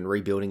system and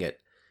rebuilding it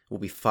will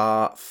be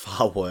far,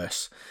 far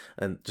worse.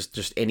 And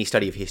just any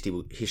study of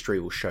history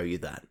will show you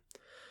that.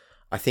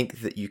 I think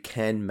that you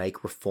can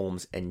make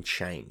reforms and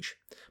change,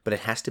 but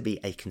it has to be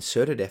a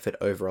concerted effort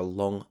over a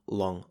long,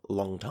 long,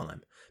 long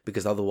time,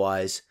 because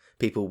otherwise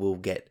people will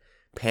get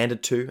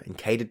pandered to and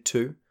catered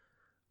to,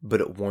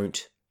 but it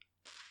won't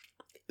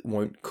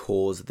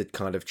cause the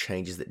kind of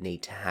changes that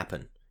need to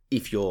happen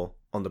if you're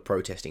on the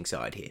protesting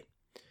side here.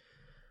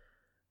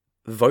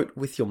 Vote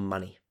with your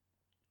money.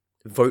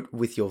 Vote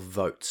with your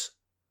votes.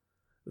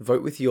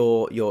 Vote with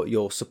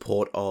your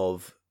support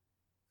of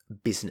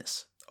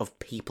business, of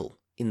people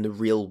in the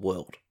real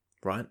world,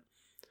 right?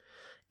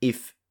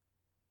 If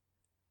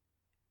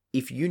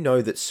you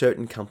know that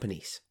certain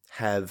companies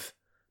have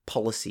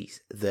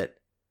policies that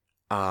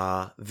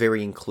are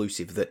very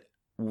inclusive, that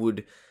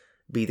would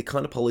be the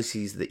kind of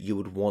policies that you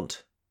would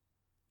want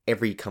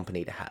every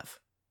company to have,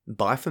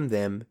 buy from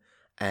them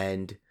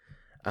and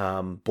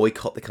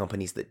boycott the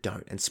companies that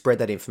don't, and spread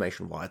that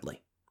information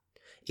widely.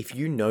 If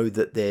you know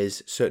that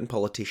there's certain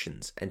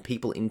politicians and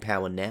people in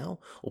power now,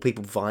 or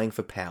people vying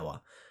for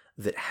power,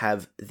 that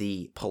have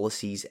the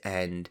policies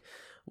and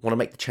want to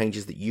make the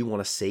changes that you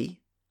want to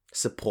see,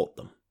 support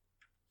them.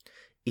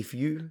 If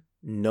you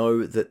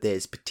know that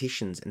there's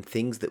petitions and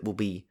things that will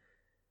be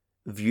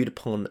viewed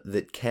upon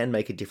that can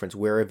make a difference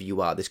wherever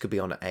you are, this could be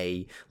on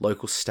a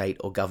local, state,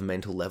 or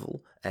governmental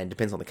level, and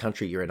depends on the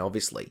country you're in,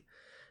 obviously,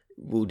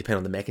 will depend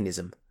on the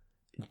mechanism,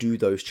 do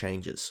those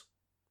changes.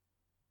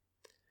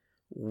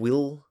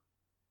 Will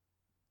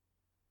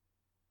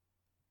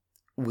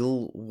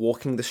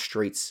walking the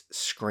streets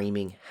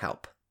screaming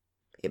help?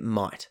 It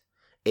might.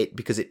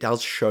 Because it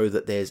does show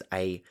that there is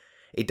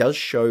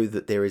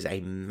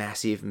a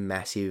massive,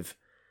 massive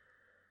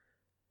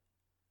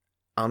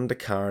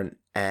undercurrent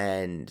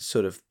and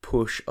sort of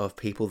push of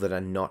people that are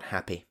not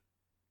happy.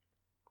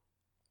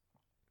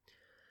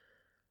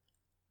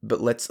 But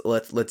let's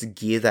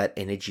gear that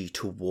energy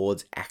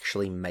towards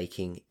actually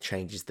making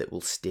changes that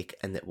will stick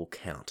and that will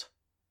count.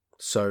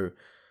 So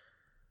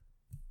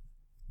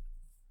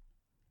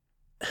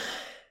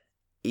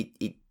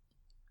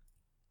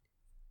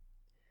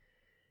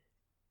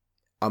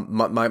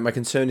my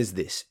concern is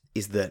this: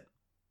 is that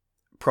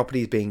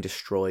property is being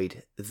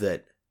destroyed,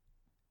 that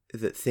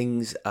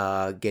things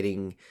are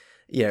getting,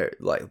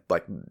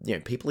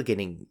 people are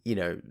getting,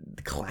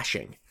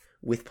 clashing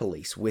with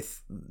police,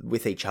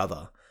 with each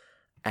other,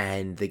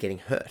 and they're getting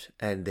hurt,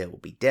 and there will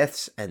be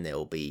deaths, and there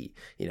will be,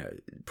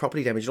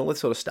 property damage and all this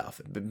sort of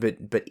stuff.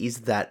 But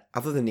is that,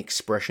 other than the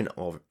expression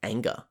of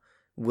anger,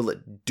 will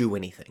it do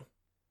anything?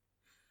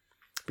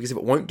 Because if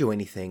it won't do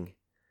anything,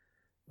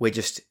 we're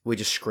just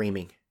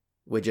screaming,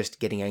 we're just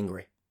getting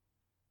angry.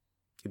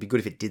 It'd be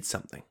good if it did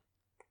something.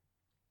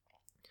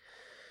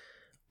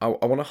 I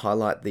want to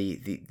highlight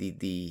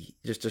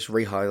just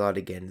re-highlight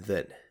again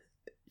that,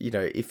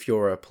 if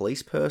you're a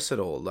police person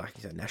or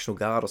like National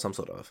Guard or some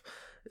sort of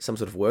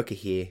worker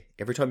here,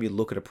 every time you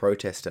look at a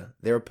protester,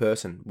 they're a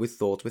person with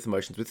thoughts, with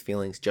emotions, with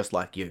feelings, just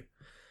like you.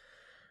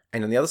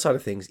 And on the other side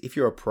of things, if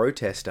you're a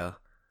protester,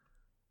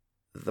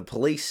 the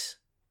police,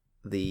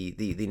 the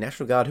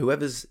National Guard,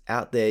 whoever's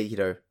out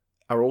there,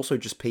 are also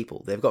just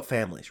people. They've got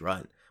families,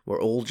 right?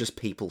 We're all just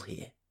people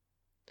here.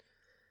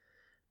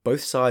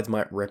 Both sides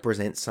might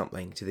represent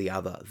something to the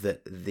other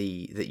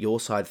that your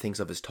side thinks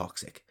of as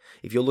toxic.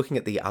 If you're looking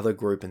at the other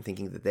group and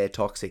thinking that they're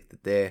toxic,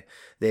 that they're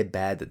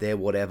bad, that they're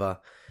whatever,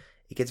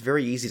 it gets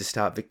very easy to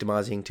start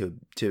victimizing, to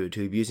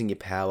abusing your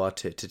power,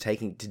 to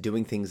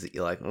doing things that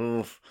you're like,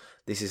 oh,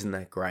 this isn't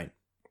that great.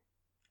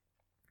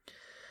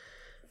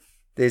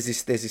 There's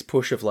this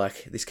push of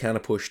this counter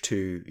push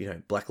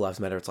to, Black Lives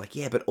Matter. It's like,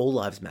 yeah, but all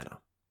lives matter.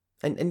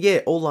 And yeah,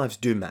 all lives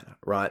do matter,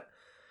 right?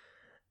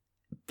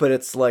 But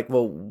it's like,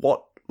 well,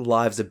 what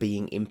lives are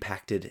being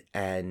impacted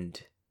and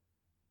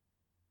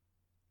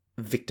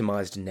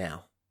victimized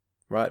now,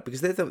 right?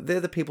 Because they're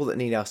the people that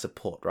need our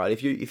support, right?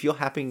 If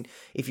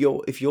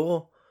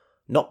you're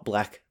not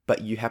black,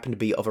 but you happen to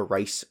be of a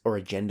race or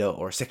a gender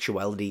or a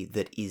sexuality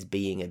that is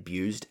being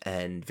abused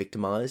and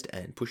victimized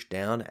and pushed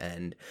down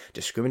and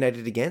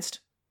discriminated against,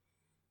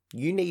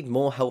 you need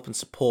more help and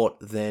support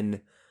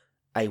than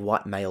a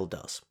white male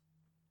does.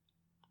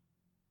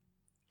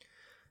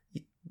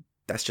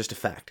 That's just a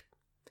fact.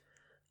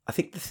 I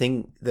think the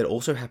thing that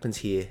also happens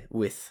here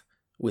with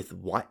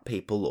white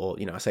people, or,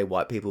 I say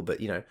white people, but,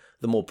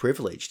 the more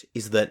privileged,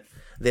 is that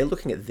they're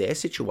looking at their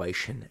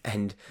situation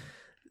and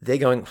they're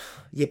going,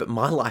 yeah, but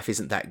my life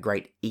isn't that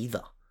great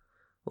either.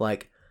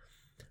 Like,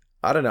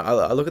 I don't know.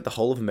 I look at the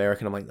whole of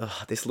America and I'm like,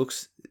 oh, this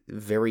looks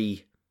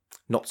very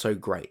not so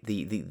great.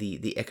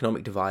 The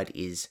economic divide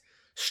is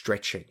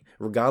stretching.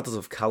 Regardless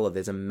of color,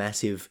 there's a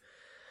massive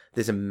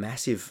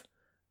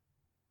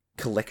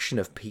collection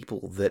of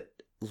people that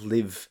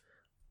live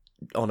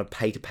on a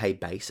pay-to-pay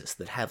basis,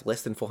 that have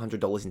less than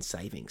 $400 in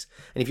savings.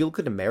 And if you look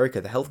at America,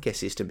 the healthcare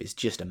system is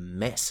just a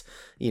mess.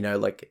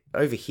 Like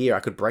over here, I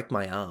could break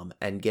my arm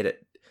and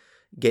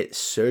get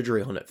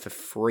surgery on it for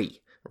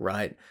free,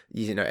 right?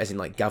 As in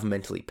like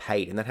governmentally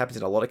paid. And that happens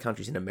in a lot of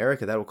countries. In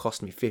America, that will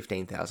cost me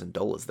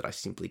 $15,000 that I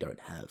simply don't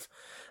have.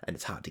 And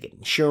it's hard to get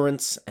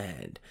insurance,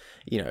 and,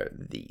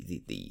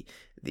 the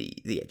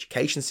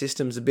education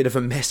system's a bit of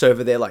a mess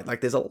over there.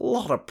 Like there's a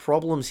lot of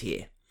problems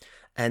here.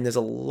 And there's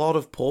a lot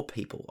of poor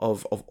people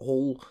of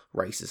all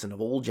races and of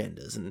all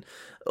genders and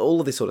all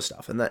of this sort of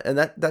stuff. And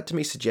that to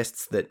me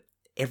suggests that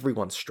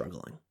everyone's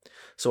struggling.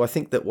 So I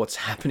think that what's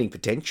happening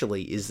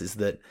potentially is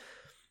that,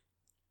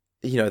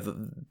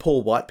 the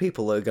poor white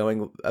people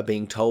are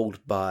being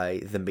told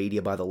by the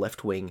media, by the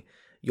left wing,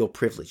 you're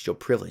privileged,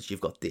 you've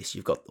got this,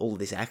 you've got all of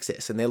this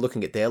access. And they're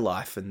looking at their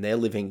life and they're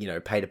living,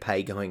 pay to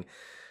pay, going,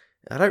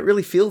 I don't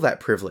really feel that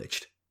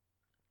privileged.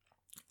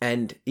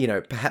 And,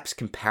 perhaps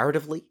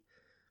comparatively,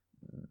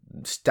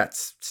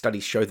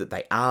 studies show that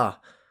they are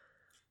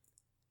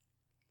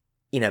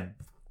in a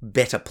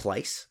better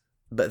place,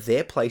 but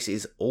their place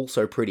is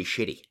also pretty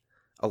shitty.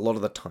 A lot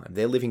of the time,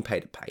 they're living pay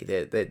to pay.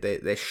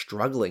 They're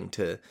struggling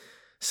to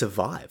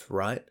survive,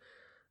 right?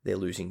 They're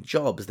losing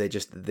jobs.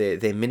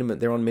 They're minimum.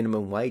 They're on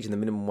minimum wage, and the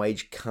minimum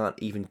wage can't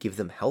even give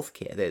them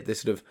healthcare. They're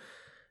sort of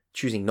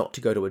choosing not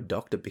to go to a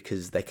doctor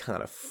because they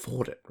can't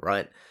afford it,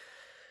 right?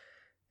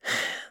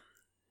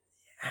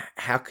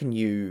 How can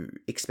you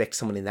expect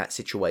someone in that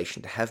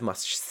situation to have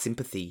much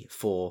sympathy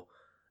for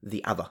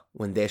the other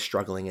when they're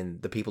struggling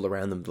and the people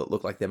around them that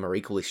look like them are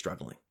equally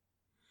struggling?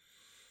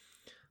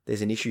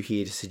 There's an issue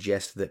here to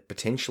suggest that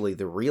potentially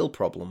the real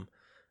problem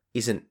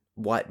isn't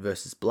white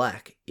versus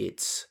black,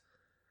 it's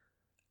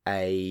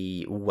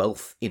a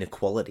wealth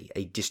inequality,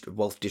 a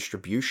wealth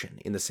distribution,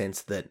 in the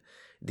sense that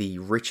the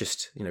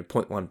richest,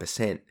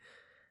 0.1%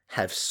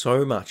 have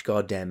so much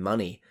goddamn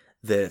money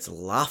that it's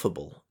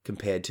laughable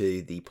compared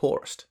to the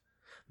poorest.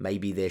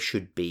 Maybe there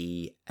should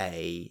be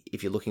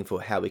if you're looking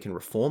for how we can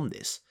reform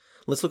this,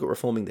 let's look at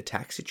reforming the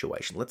tax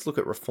situation. Let's look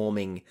at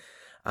reforming,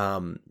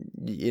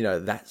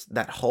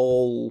 that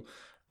whole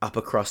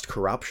upper crust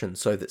corruption,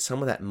 so that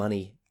some of that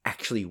money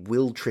actually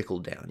will trickle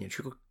down.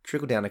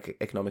 Trickle down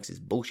economics is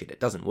bullshit. It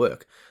doesn't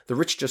work. The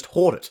rich just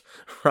hoard it,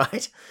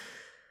 right?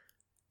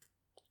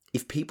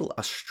 If people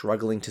are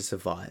struggling to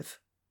survive,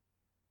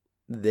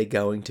 they're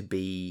going to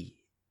be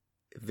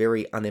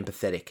very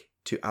unempathetic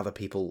to other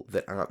people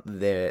that aren't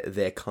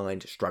their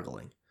kind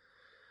struggling.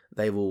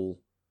 Will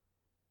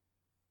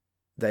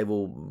say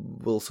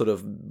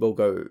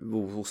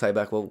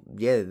back, well,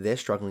 yeah, they're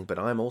struggling, but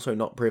I'm also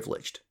not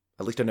privileged.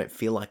 At least I don't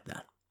feel like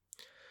that.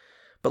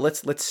 But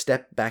let's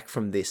step back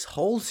from this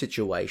whole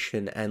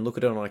situation and look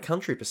at it on a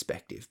country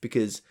perspective,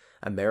 because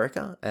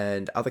America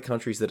and other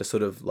countries that are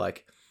sort of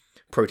like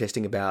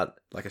protesting about,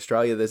 like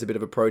Australia, there's a bit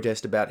of a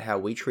protest about how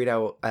we treat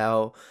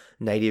our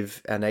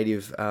native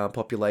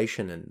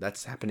population, and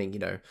that's happening,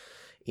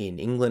 in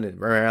England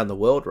and around the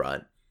world,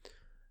 right?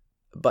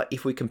 But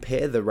if we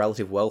compare the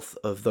relative wealth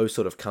of those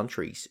sort of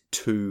countries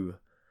to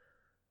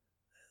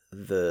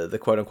the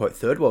quote unquote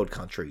third world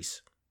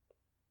countries,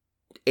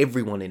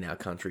 everyone in our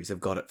countries have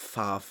got it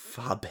far,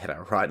 far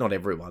better, right? Not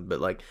everyone,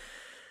 but like,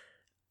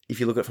 if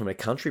you look at it from a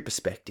country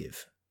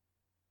perspective,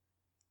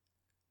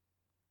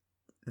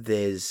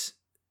 there's,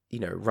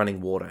 running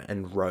water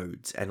and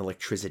roads and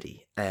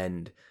electricity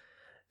and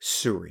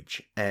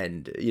sewerage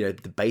and,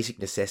 the basic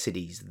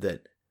necessities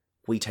that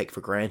we take for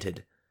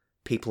granted,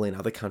 people in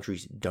other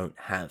countries don't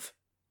have.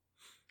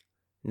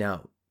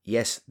 Now,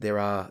 yes,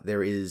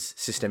 there is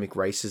systemic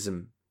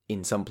racism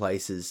in some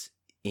places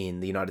in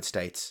the United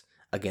States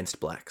against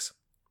blacks,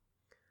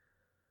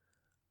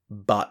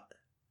 but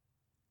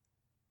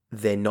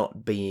they're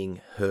not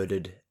being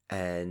herded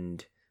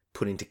and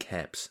put into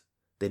camps.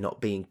 They're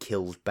not being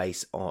killed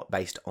based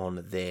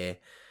on their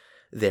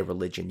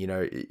religion.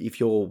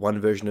 If you're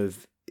one version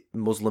of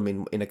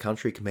Muslim in a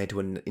country compared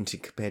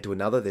to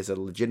another, there's a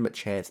legitimate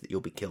chance that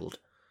you'll be killed,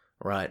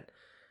 right?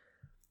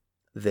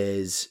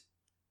 There's,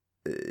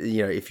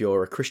 if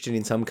you're a Christian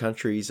in some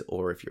countries,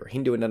 or if you're a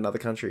Hindu in another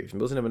country, if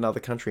you're Muslim in another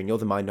country, and you're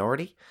the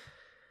minority,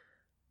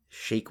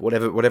 Sheikh,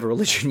 whatever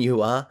religion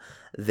you are,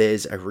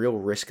 there's a real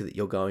risk that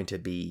you're going to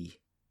be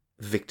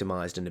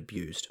victimized and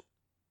abused.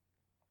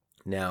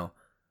 Now,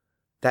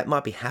 that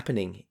might be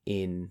happening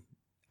in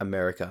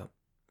America,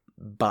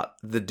 but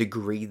the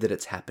degree that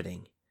it's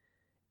happening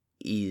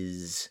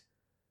is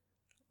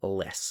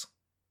less.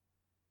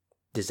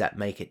 Does that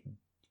make it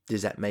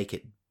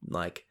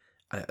like,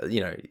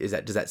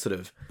 does that sort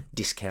of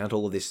discount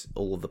all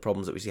of the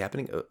problems that we see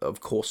happening? Of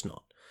course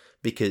not,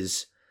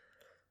 because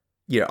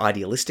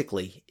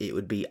idealistically, it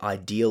would be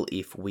ideal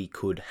if we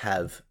could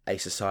have a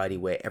society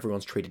where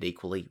everyone's treated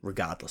equally,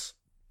 regardless.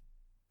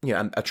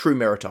 A true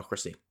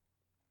meritocracy.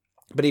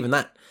 But even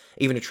a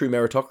true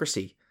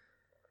meritocracy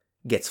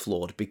gets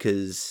flawed,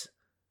 because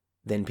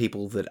then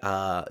people that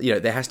are,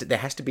 there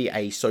has to be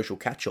a social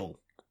catch-all,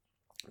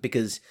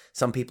 because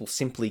some people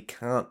simply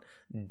can't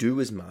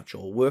do as much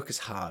or work as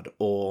hard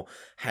or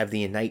have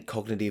the innate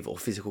cognitive or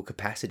physical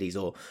capacities,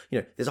 or,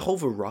 there's a whole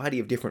variety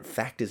of different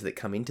factors that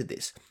come into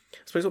this. I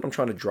suppose what I'm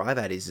trying to drive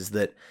at is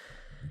that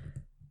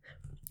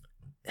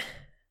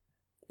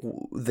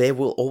there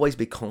will always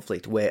be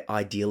conflict where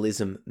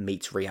idealism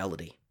meets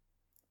reality.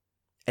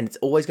 And it's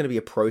always going to be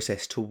a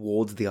process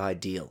towards the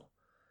ideal.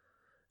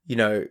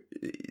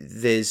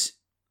 There's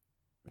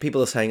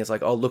people are saying it's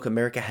like, oh, look,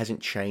 America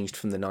hasn't changed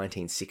from the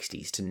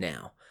 1960s to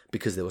now,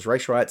 because there was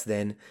race riots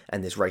then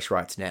and there's race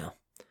riots now.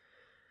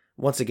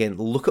 Once again,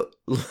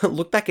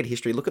 look back at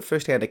history, look at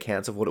first-hand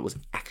accounts of what it was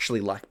actually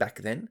like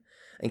back then,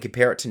 and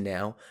compare it to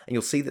now, and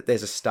you'll see that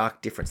there's a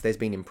stark difference. There's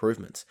been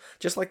improvements.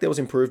 Just like there was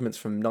improvements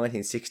from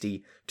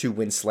 1960 to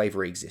when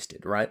slavery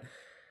existed, right?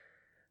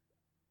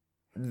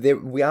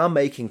 We are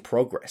making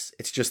progress.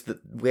 It's just that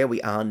where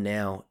we are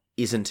now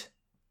is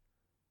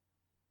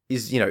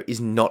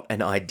not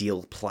an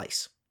ideal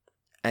place,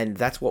 and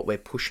that's what we're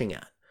pushing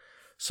at.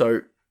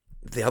 So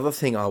the other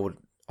thing I would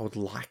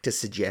like to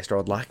suggest, or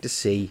I'd like to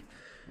see,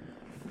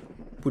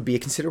 would be a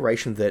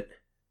consideration that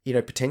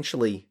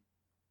potentially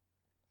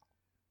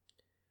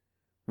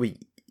we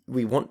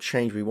want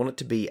change. We want it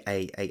to be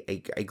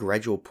a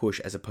gradual push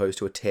as opposed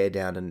to a tear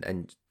down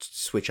and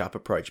switch up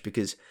approach,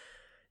 because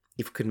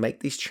if we could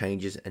make these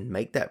changes and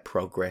make that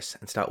progress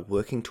and start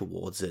working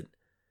towards it,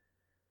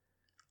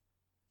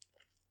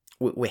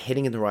 we're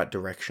heading in the right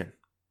direction.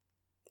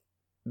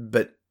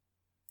 But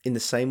in the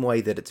same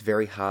way that it's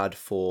very hard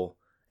for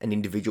an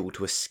individual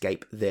to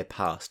escape their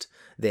past,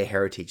 their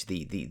heritage,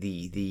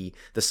 the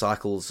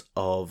cycles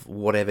of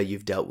whatever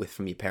you've dealt with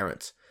from your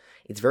parents,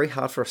 it's very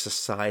hard for a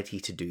society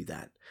to do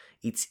that.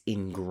 It's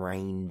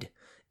ingrained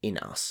in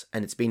us,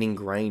 and it's been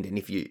ingrained,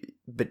 and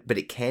but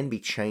it can be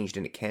changed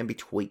and it can be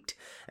tweaked,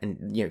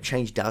 and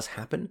change does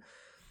happen,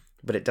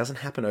 but it doesn't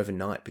happen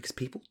overnight, because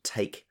people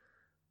take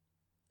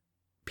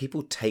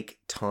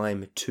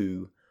time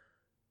to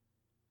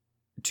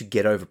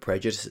get over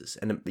prejudices,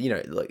 and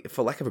like,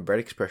 for lack of a better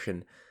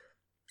expression,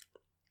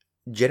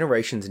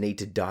 generations need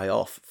to die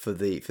off for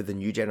the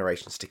new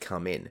generations to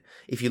come in.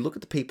 If you look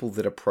at the people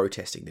that are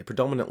protesting, they're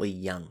predominantly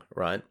young,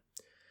 right?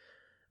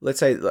 Let's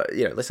say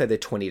they're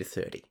 20 to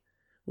 30.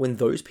 When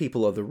those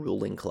people are the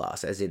ruling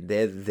class, as in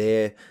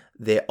they're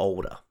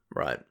older,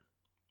 right?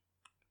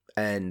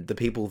 And the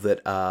people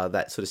that are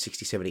that sort of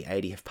 60, 70,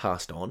 80 have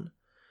passed on,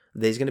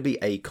 there's going to be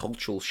a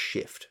cultural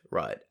shift,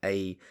 right?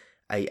 A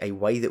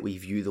way that we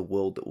view the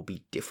world that will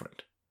be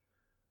different.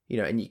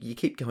 and you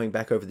keep going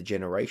back over the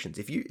generations.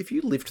 If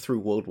you lived through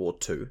World War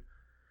II,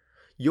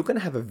 you're going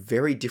to have a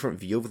very different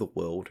view of the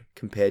world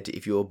compared to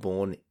if you were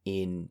born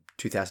in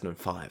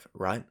 2005,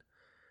 right?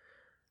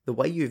 The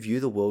way you view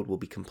the world will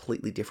be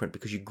completely different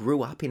because you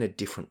grew up in a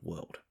different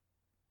world.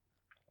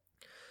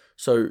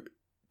 So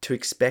to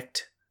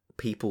expect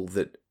people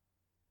that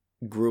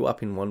grew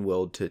up in one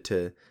world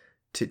to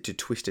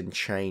twist and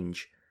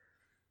change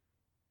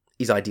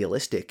is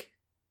idealistic.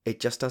 It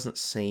just doesn't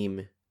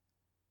seem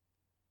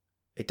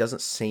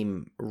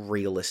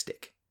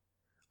realistic.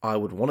 I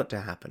would want it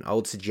to happen. I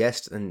would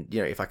suggest, and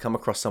if I come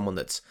across someone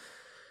that's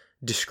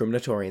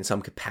discriminatory in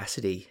some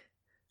capacity,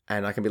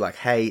 and I can be like,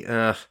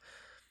 hey,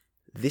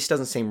 this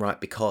doesn't seem right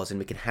because, and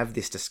we can have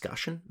this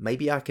discussion.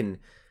 Maybe I can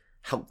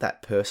help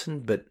that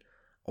person, but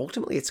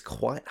ultimately it's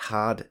quite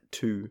hard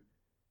to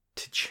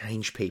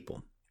change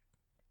people.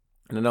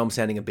 And I know I'm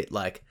sounding a bit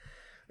like,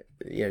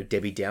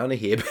 Debbie Downer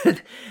here,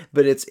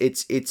 but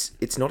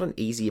it's not an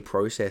easier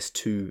process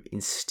to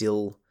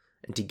instill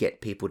and to get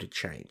people to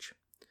change.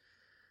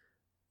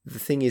 The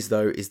thing is,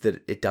 though, is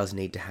that it does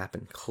need to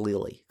happen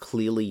clearly.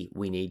 Clearly,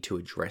 we need to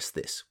address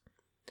this.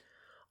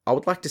 I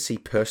would like to see,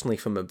 personally,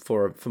 from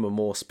a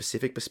more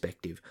specific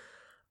perspective,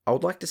 I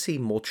would like to see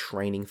more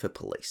training for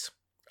police.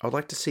 I would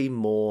like to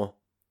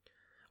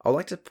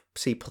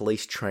see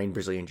police train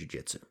Brazilian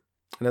Jiu-Jitsu.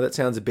 I know that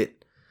sounds a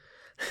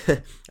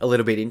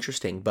little bit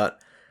interesting,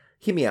 but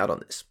hear me out on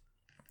this.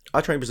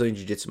 I train Brazilian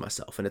Jiu-Jitsu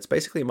myself, and it's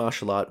basically a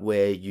martial art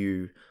where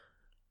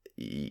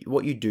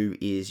what you do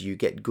is you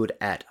get good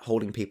at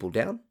holding people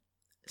down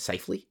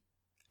safely,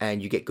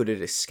 and you get good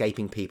at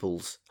escaping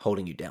people's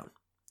holding you down.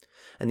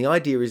 And the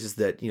idea is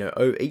that,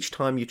 each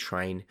time you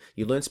train,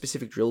 you learn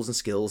specific drills and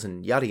skills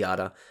and yada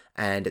yada,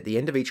 and at the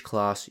end of each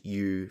class,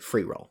 you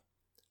free roll.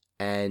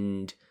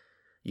 And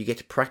you get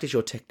to practice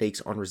your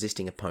techniques on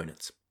resisting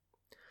opponents.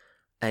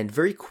 And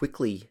very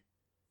quickly,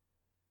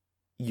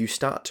 you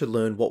start to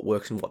learn what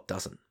works and what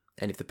doesn't.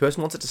 And if the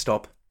person wants it to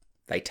stop,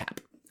 they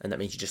tap. And that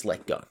means you just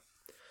let go.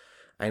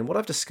 And what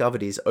I've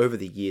discovered is, over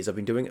the years, I've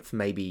been doing it for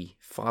maybe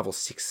 5 or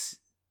 6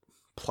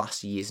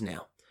 plus years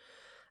now.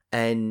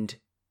 And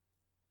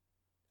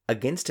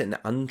against an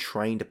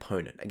untrained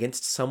opponent,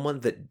 against someone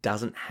that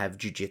doesn't have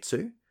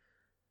jiu-jitsu,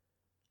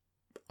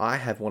 I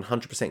have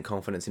 100%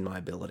 confidence in my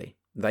ability.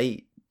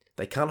 They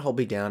can't hold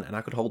me down, and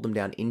I could hold them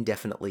down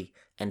indefinitely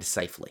and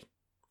safely.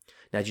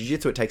 Now,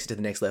 jiu-jitsu, it takes it to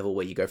the next level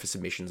where you go for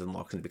submissions and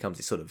locks, and it becomes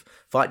this sort of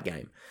fight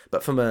game.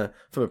 But from a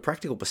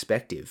practical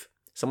perspective,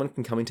 someone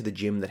can come into the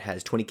gym that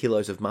has 20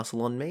 kilos of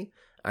muscle on me,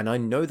 and I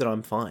know that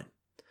I'm fine.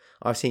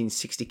 I've seen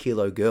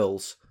 60-kilo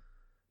girls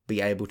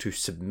be able to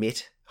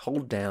submit,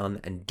 hold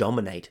down, and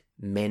dominate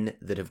men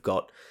that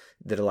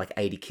are like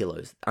 80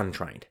 kilos,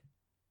 untrained.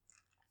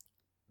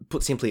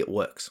 Put simply, it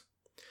works.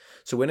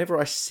 So whenever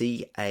I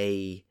see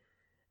a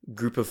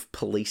group of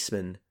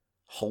policemen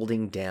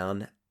holding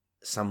down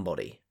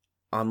somebody,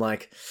 I'm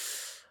like,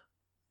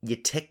 your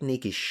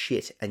technique is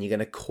shit, and you're going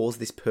to cause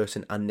this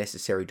person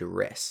unnecessary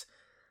duress.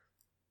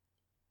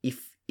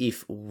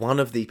 If one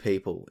of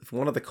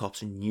the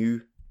cops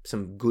knew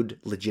some good,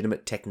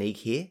 legitimate technique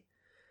here,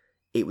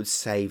 it would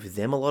save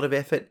them a lot of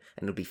effort,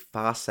 and it would be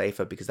far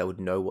safer because they would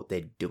know what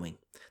they're doing.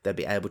 They'd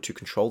be able to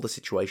control the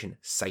situation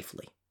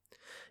safely.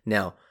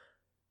 Now,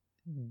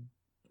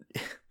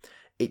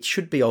 it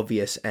should be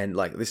obvious, and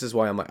this is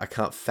why I'm like, I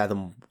can't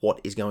fathom what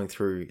is going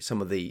through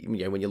some of the,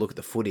 when you look at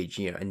the footage,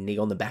 a knee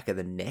on the back of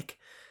the neck,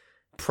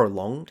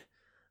 prolonged,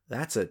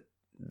 that's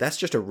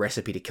just a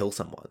recipe to kill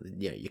someone.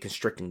 You're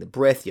constricting the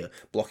breath, you're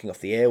blocking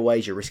off the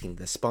airways, you're risking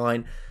the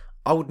spine.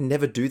 I would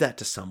never do that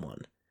to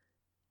someone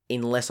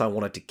unless I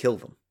wanted to kill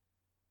them.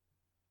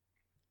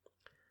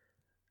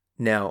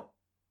 Now,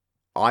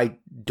 I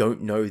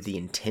don't know the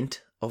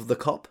intent of the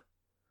cop,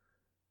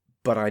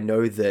 but I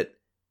know that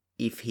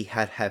if he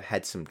have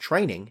had some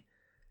training,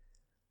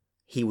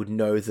 he would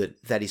know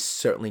that that is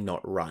certainly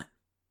not right.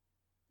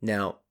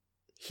 Now,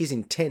 his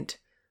intent,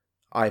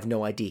 I have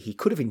no idea. He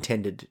could have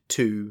intended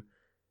to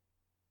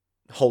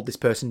hold this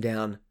person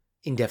down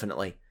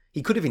indefinitely.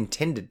 He could have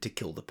intended to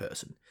kill the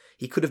person.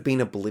 He could have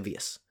been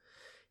oblivious.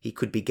 He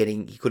could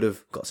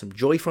have got some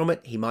joy from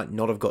it. He might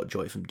not have got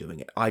joy from doing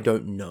it. I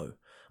don't know.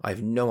 I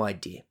have no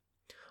idea.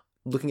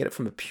 Looking at it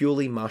from a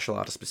purely martial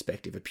artist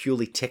perspective, a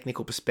purely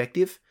technical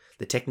perspective,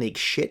 the technique's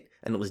shit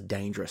and it was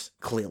dangerous,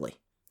 clearly.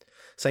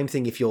 Same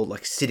thing if you're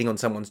sitting on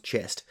someone's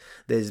chest.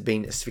 There's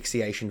been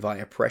asphyxiation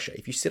via pressure.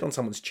 If you sit on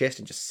someone's chest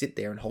and just sit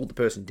there and hold the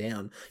person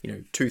down,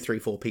 2, 3,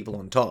 4 people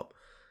on top,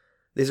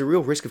 there's a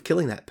real risk of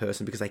killing that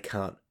person because they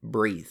can't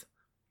breathe.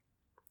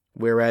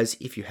 Whereas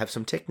if you have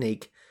some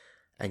technique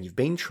and you've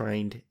been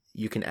trained,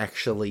 you can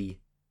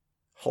actually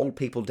hold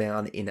people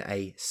down in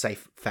a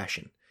safe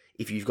fashion.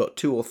 If you've got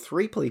 2 or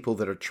 3 people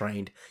that are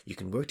trained, you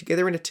can work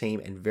together in a team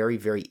and very,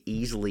 very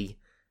easily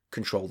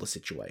control the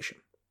situation.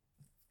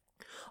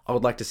 I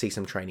would like to see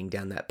some training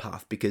down that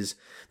path because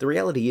the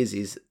reality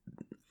is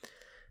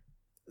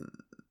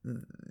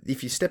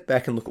if you step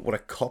back and look at what a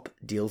cop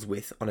deals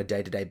with on a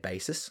day-to-day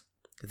basis,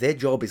 their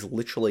job is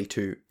literally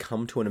to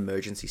come to an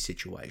emergency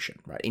situation,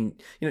 right?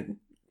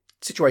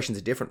 situations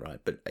are different, right?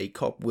 But a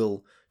cop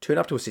will turn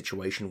up to a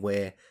situation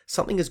where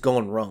something has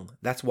gone wrong.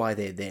 That's why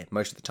they're there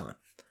most of the time.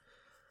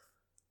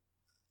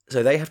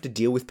 So they have to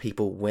deal with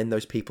people when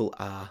those people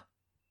are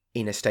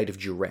in a state of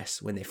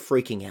duress, when they're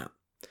freaking out.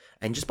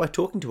 And just by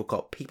talking to a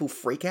cop, people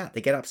freak out.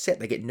 They get upset.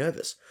 They get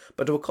nervous.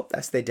 But to a cop,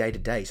 that's their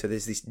day-to-day. So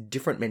there's this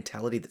different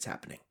mentality that's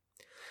happening.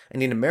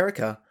 And in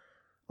America,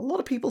 a lot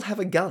of people have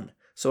a gun.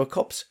 So a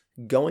cop's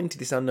going to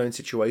this unknown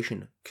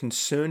situation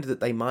concerned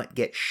that they might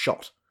get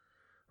shot,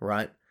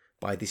 right,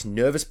 by this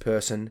nervous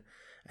person,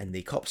 and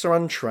the cops are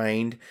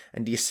untrained.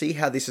 And do you see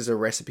how this is a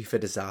recipe for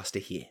disaster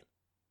here?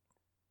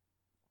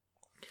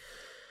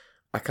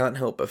 I can't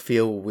help but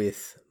feel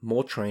with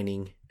more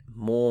training,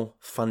 more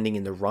funding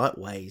in the right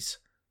ways,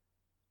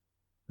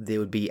 there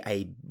would be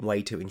a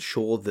way to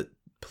ensure that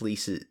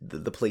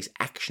the police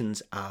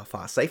actions are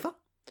far safer.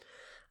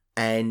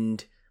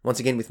 And once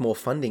again, with more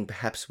funding,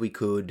 perhaps they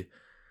could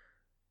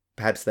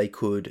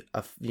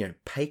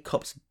pay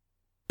cops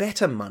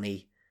better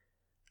money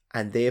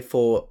and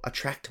therefore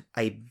attract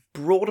a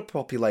broader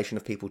population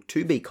of people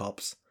to be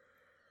cops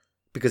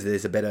because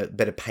there's a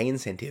better pay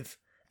incentive,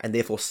 and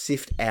therefore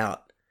sift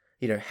out,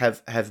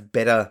 have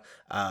better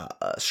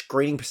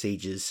screening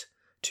procedures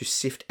to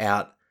sift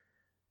out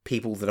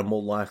people that are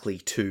more likely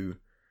to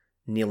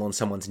kneel on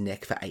someone's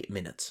neck for 8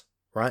 minutes,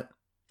 right?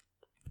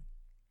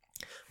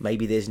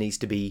 Maybe there needs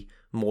to be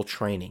more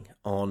training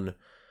on,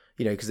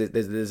 because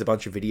there's a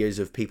bunch of videos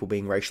of people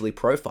being racially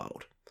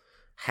profiled.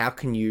 How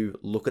can you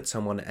look at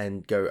someone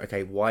and go,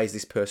 okay, why is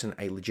this person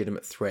a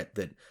legitimate threat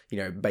that,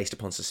 based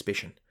upon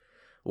suspicion?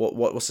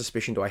 What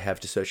suspicion do I have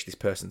to search this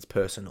person's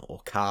person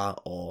or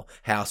car or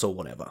house or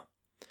whatever?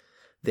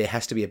 There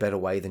has to be a better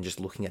way than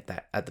just looking at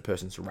the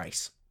person's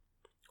race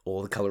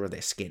or the color of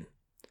their skin.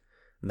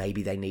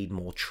 Maybe they need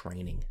more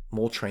training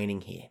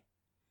here.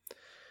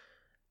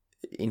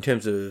 In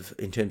terms of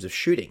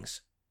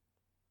shootings,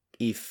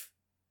 if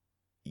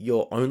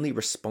your only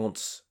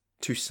response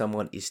to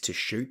someone is to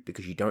shoot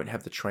because you don't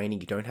have the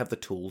training, you don't have the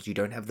tools, you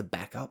don't have the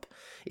backup.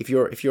 If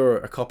you're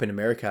a cop in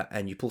America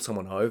and you pull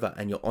someone over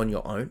and you're on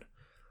your own,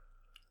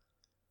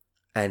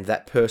 and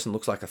that person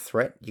looks like a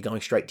threat, you're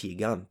going straight to your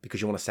gun because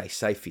you want to stay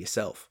safe for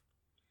yourself.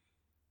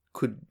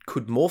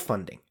 Could more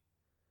funding,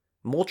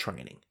 more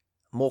training,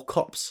 more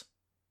cops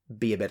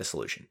be a better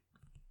solution?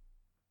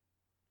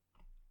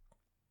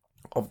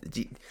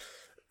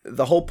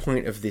 The whole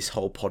point of this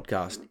whole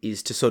podcast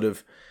is to sort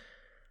of,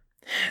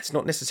 it's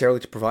not necessarily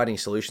to provide any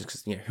solutions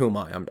because, who am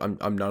I?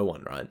 I'm no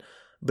one, right?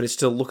 But it's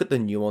to look at the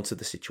nuance of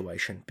the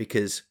situation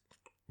because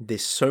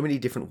there's so many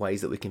different ways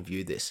that we can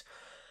view this.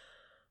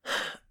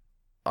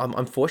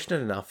 I'm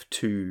fortunate enough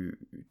to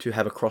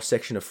have a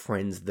cross-section of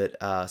friends that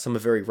some are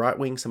very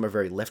right-wing, some are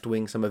very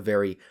left-wing, some are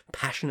very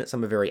passionate,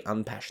 some are very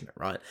unpassionate,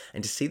 right?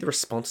 And to see the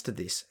response to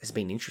this has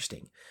been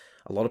interesting.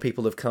 A lot of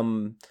people have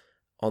come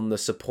on the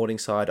supporting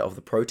side of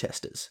the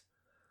protesters.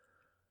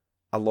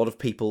 A lot of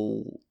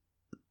people,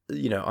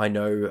 I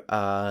know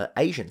are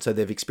Asian, so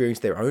they've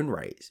experienced their own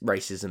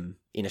racism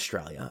in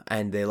Australia,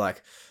 and they're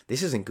like,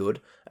 this isn't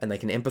good, and they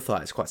can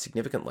empathize quite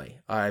significantly.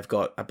 I've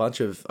got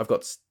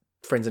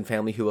friends and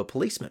family who are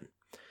policemen,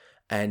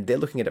 and they're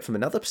looking at it from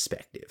another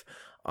perspective.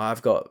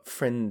 I've got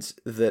friends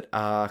that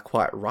are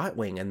quite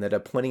right-wing and that are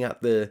pointing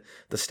out the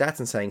stats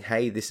and saying,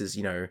 hey, this is,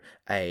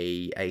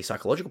 a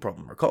psychological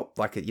problem. Or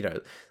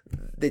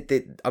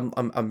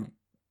I'm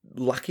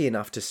lucky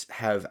enough to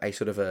have a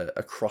sort of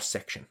a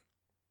cross-section.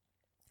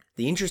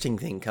 The interesting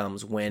thing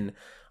comes when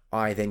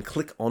I then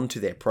click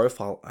onto their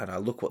profile and I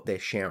look what they're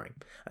sharing,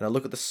 and I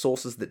look at the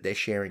sources that they're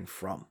sharing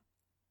from.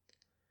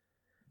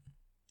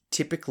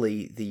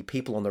 Typically, the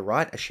people on the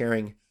right are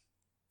sharing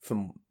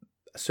from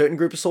a certain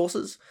group of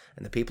sources,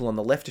 and the people on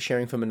the left are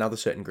sharing from another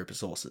certain group of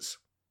sources.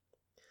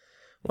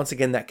 Once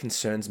again, that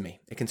concerns me.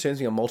 It concerns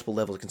me on multiple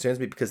levels. It concerns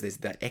me because there's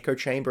that echo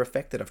chamber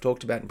effect that I've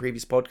talked about in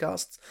previous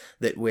podcasts,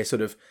 that we're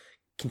sort of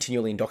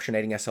continually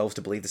indoctrinating ourselves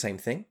to believe the same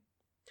thing.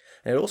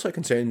 And it also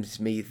concerns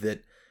me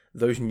that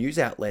those news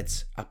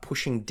outlets are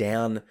pushing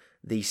down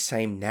these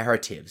same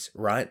narratives,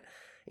 right?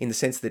 In the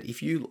sense that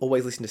if you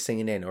always listen to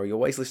CNN, or you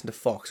always listen to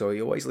Fox, or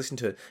you always listen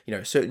to,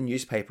 a certain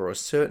newspaper or a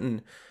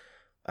certain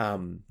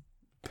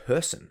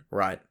person,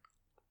 right?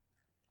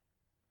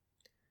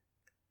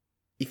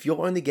 If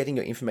you're only getting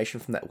your information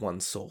from that one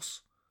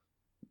source,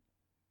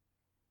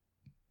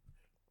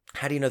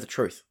 how do you know the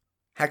truth?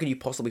 How can you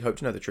possibly hope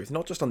to know the truth?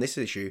 Not just on this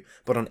issue,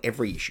 but on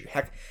every issue.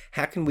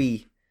 How can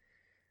we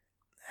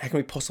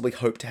possibly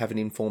hope to have an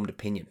informed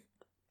opinion?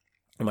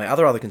 And my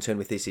other concern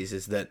with this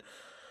is that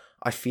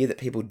I fear that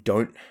people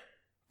don't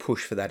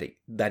push for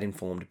that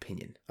informed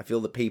opinion. I feel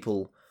that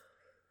people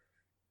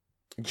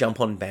jump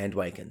on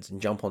bandwagons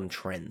and jump on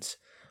trends.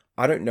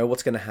 I don't know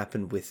what's going to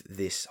happen with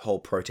this whole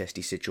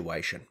protesty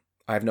situation.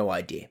 I have no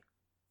idea.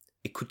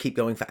 It could keep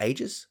going for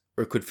ages,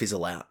 or it could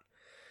fizzle out.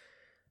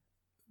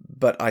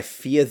 But I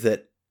fear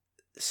that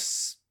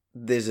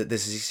there's a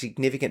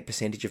significant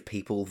percentage of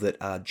people that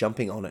are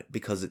jumping on it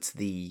because it's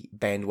the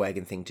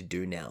bandwagon thing to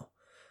do now.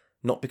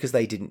 Not because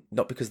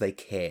they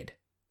cared,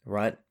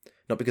 right?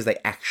 Not because they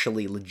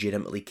actually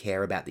legitimately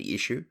care about the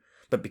issue,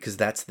 but because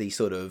that's the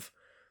sort of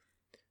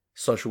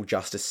social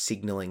justice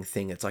signaling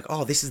thing. It's like,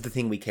 oh, this is the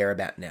thing we care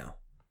about now.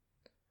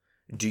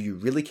 Do you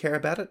really care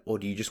about it, or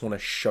do you just want to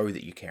show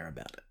that you care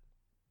about it?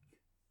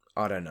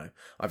 I don't know.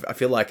 I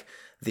feel like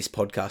this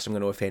podcast, I'm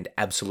going to offend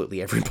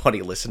absolutely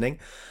everybody listening,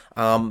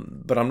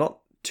 but I'm not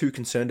too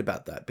concerned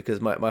about that,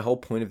 because my whole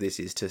point of this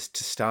is to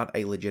start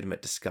a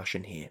legitimate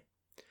discussion here.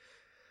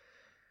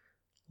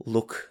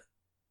 Look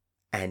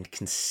and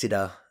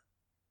consider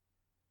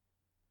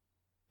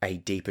a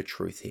deeper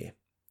truth here.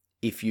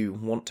 If you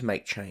want to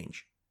make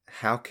change,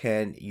 how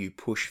can you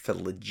push for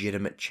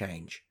legitimate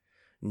change,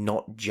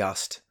 not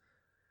just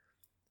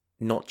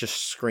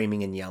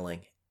screaming and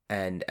yelling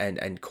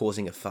and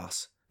causing a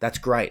fuss? That's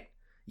great.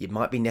 It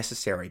might be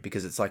necessary,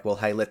 because it's like, well,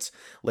 hey, let's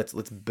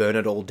burn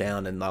it all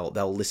down, and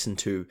they'll listen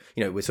to,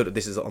 we're sort of,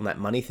 this is on that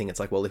money thing.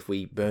 It's like, well, if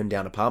we burn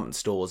down apartment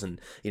stores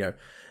and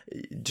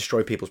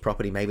destroy people's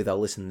property, maybe they'll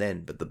listen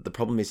then. But the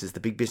problem is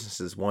the big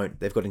businesses won't.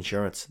 They've got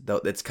insurance.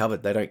 It's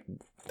covered. They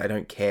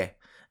don't care.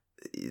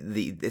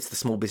 It's the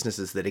small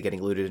businesses that are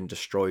getting looted and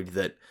destroyed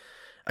that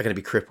are going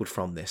to be crippled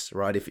from this,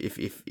 right?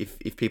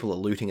 If people are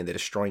looting and they're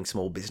destroying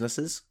small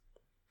businesses,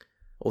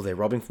 or they're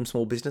robbing from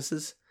small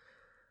businesses,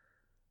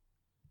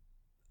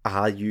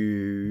 are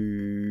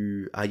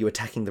you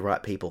attacking the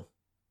right people?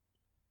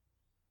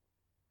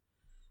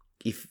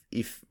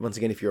 If once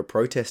again, if you're a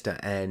protester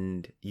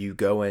and you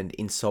go and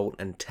insult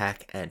and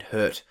attack and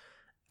hurt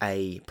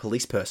a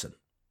police person,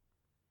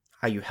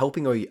 are you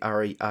helping, or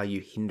are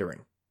you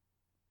hindering?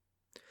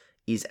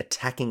 Is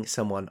attacking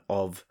someone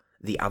of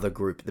the other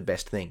group the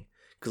best thing?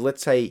 Because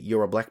let's say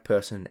you're a black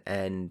person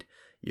and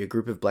your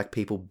group of black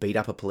people beat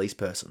up a police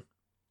person.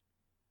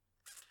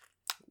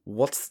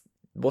 What's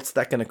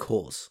that going to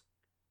cause?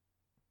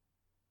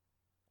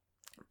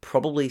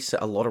 Probably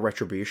a lot of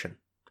retribution,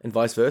 and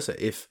vice versa.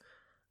 If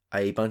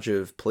a bunch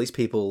of police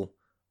people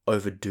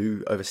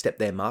overstep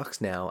their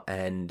marks now,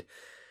 and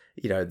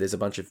there's a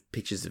bunch of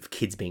pictures of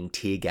kids being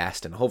tear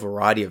gassed and a whole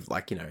variety of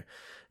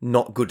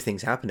not good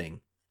things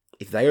happening.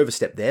 If they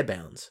overstep their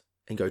bounds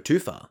and go too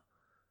far,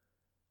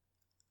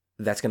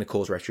 that's going to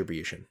cause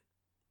retribution.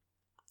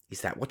 Is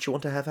that what you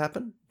want to have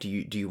happen? Do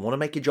you want to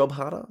make your job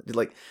harder?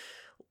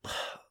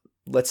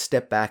 Let's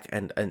step back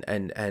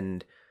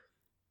and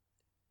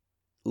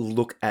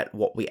look at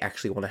what we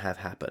actually want to have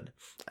happen.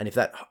 And if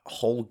that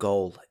whole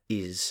goal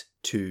is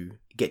to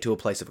get to a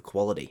place of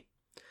equality,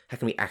 how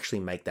can we actually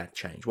make that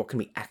change? What can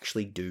we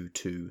actually do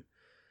to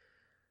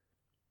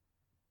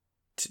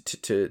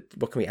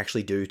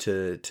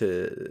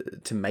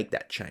make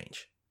that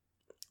change?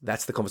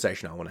 That's the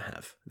conversation I want to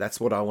have. That's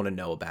what I want to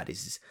know about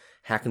is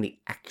how can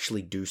we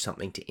actually do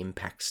something to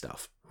impact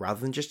stuff, rather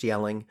than just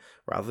yelling,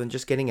 rather than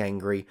just getting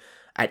angry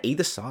at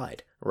either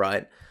side,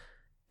 right?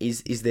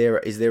 Is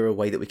there a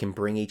way that we can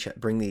bring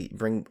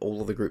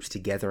all of the groups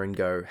together and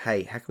go,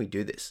 hey, how can we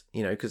do this?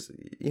 Because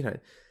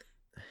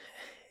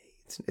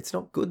it's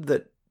not good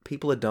that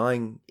people are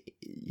dying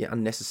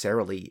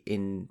unnecessarily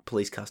in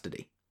police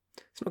custody.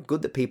 It's not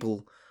good that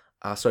people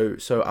are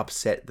so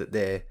upset that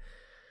they're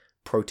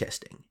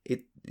protesting.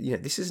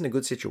 This isn't a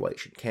good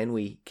situation. Can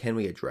we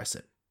address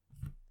it?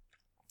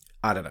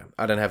 I don't know.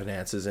 I don't have any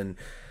answers, and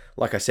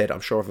like I said, I'm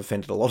sure I've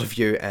offended a lot of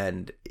you,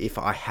 and if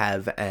I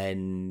have,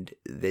 and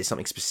there's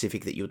something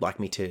specific that you would like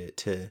me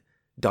to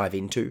dive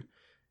into,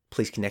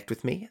 please connect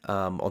with me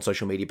on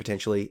social media,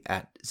 potentially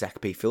at Zach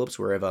P. Phillips,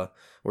 wherever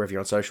you're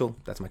on social.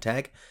 That's my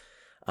tag.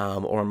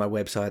 Or on my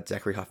website,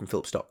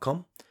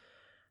 zachary-phillips.com.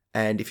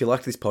 And if you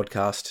like this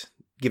podcast,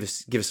 give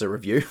us a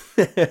review.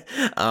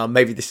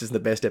 Maybe this isn't the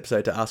best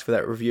episode to ask for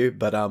that review,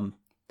 but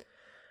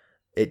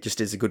it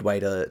just is a good way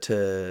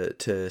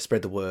to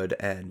spread the word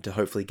and to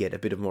hopefully get a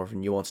bit of more of a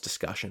nuanced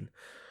discussion.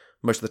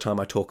 Most of the time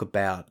I talk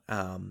about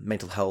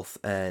mental health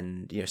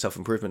and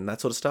self-improvement and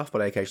that sort of stuff,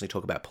 but I occasionally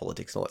talk about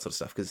politics and all that sort of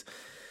stuff, because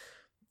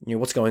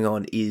what's going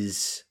on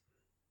is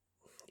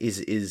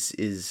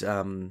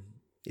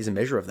a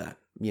measure of that.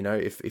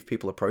 If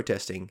people are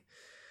protesting,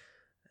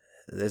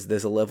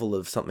 there's a level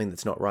of something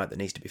that's not right that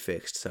needs to be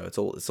fixed. So it's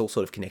all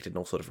sort of connected and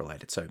all sort of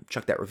related. So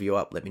chuck that review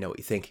up. Let me know what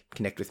you think.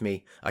 Connect with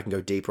me. I can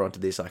go deeper onto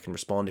this. I can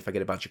respond if I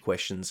get a bunch of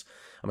questions.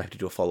 I'm happy to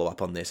do a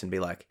follow-up on this and be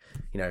like,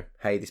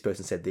 hey, this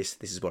person said this.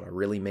 This is what I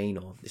really mean,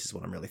 or this is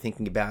what I'm really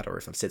thinking about. Or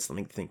if I've said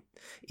something you think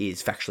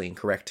is factually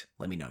incorrect,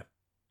 let me know.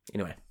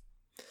 Anyway,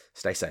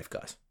 stay safe,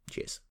 guys.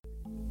 Cheers.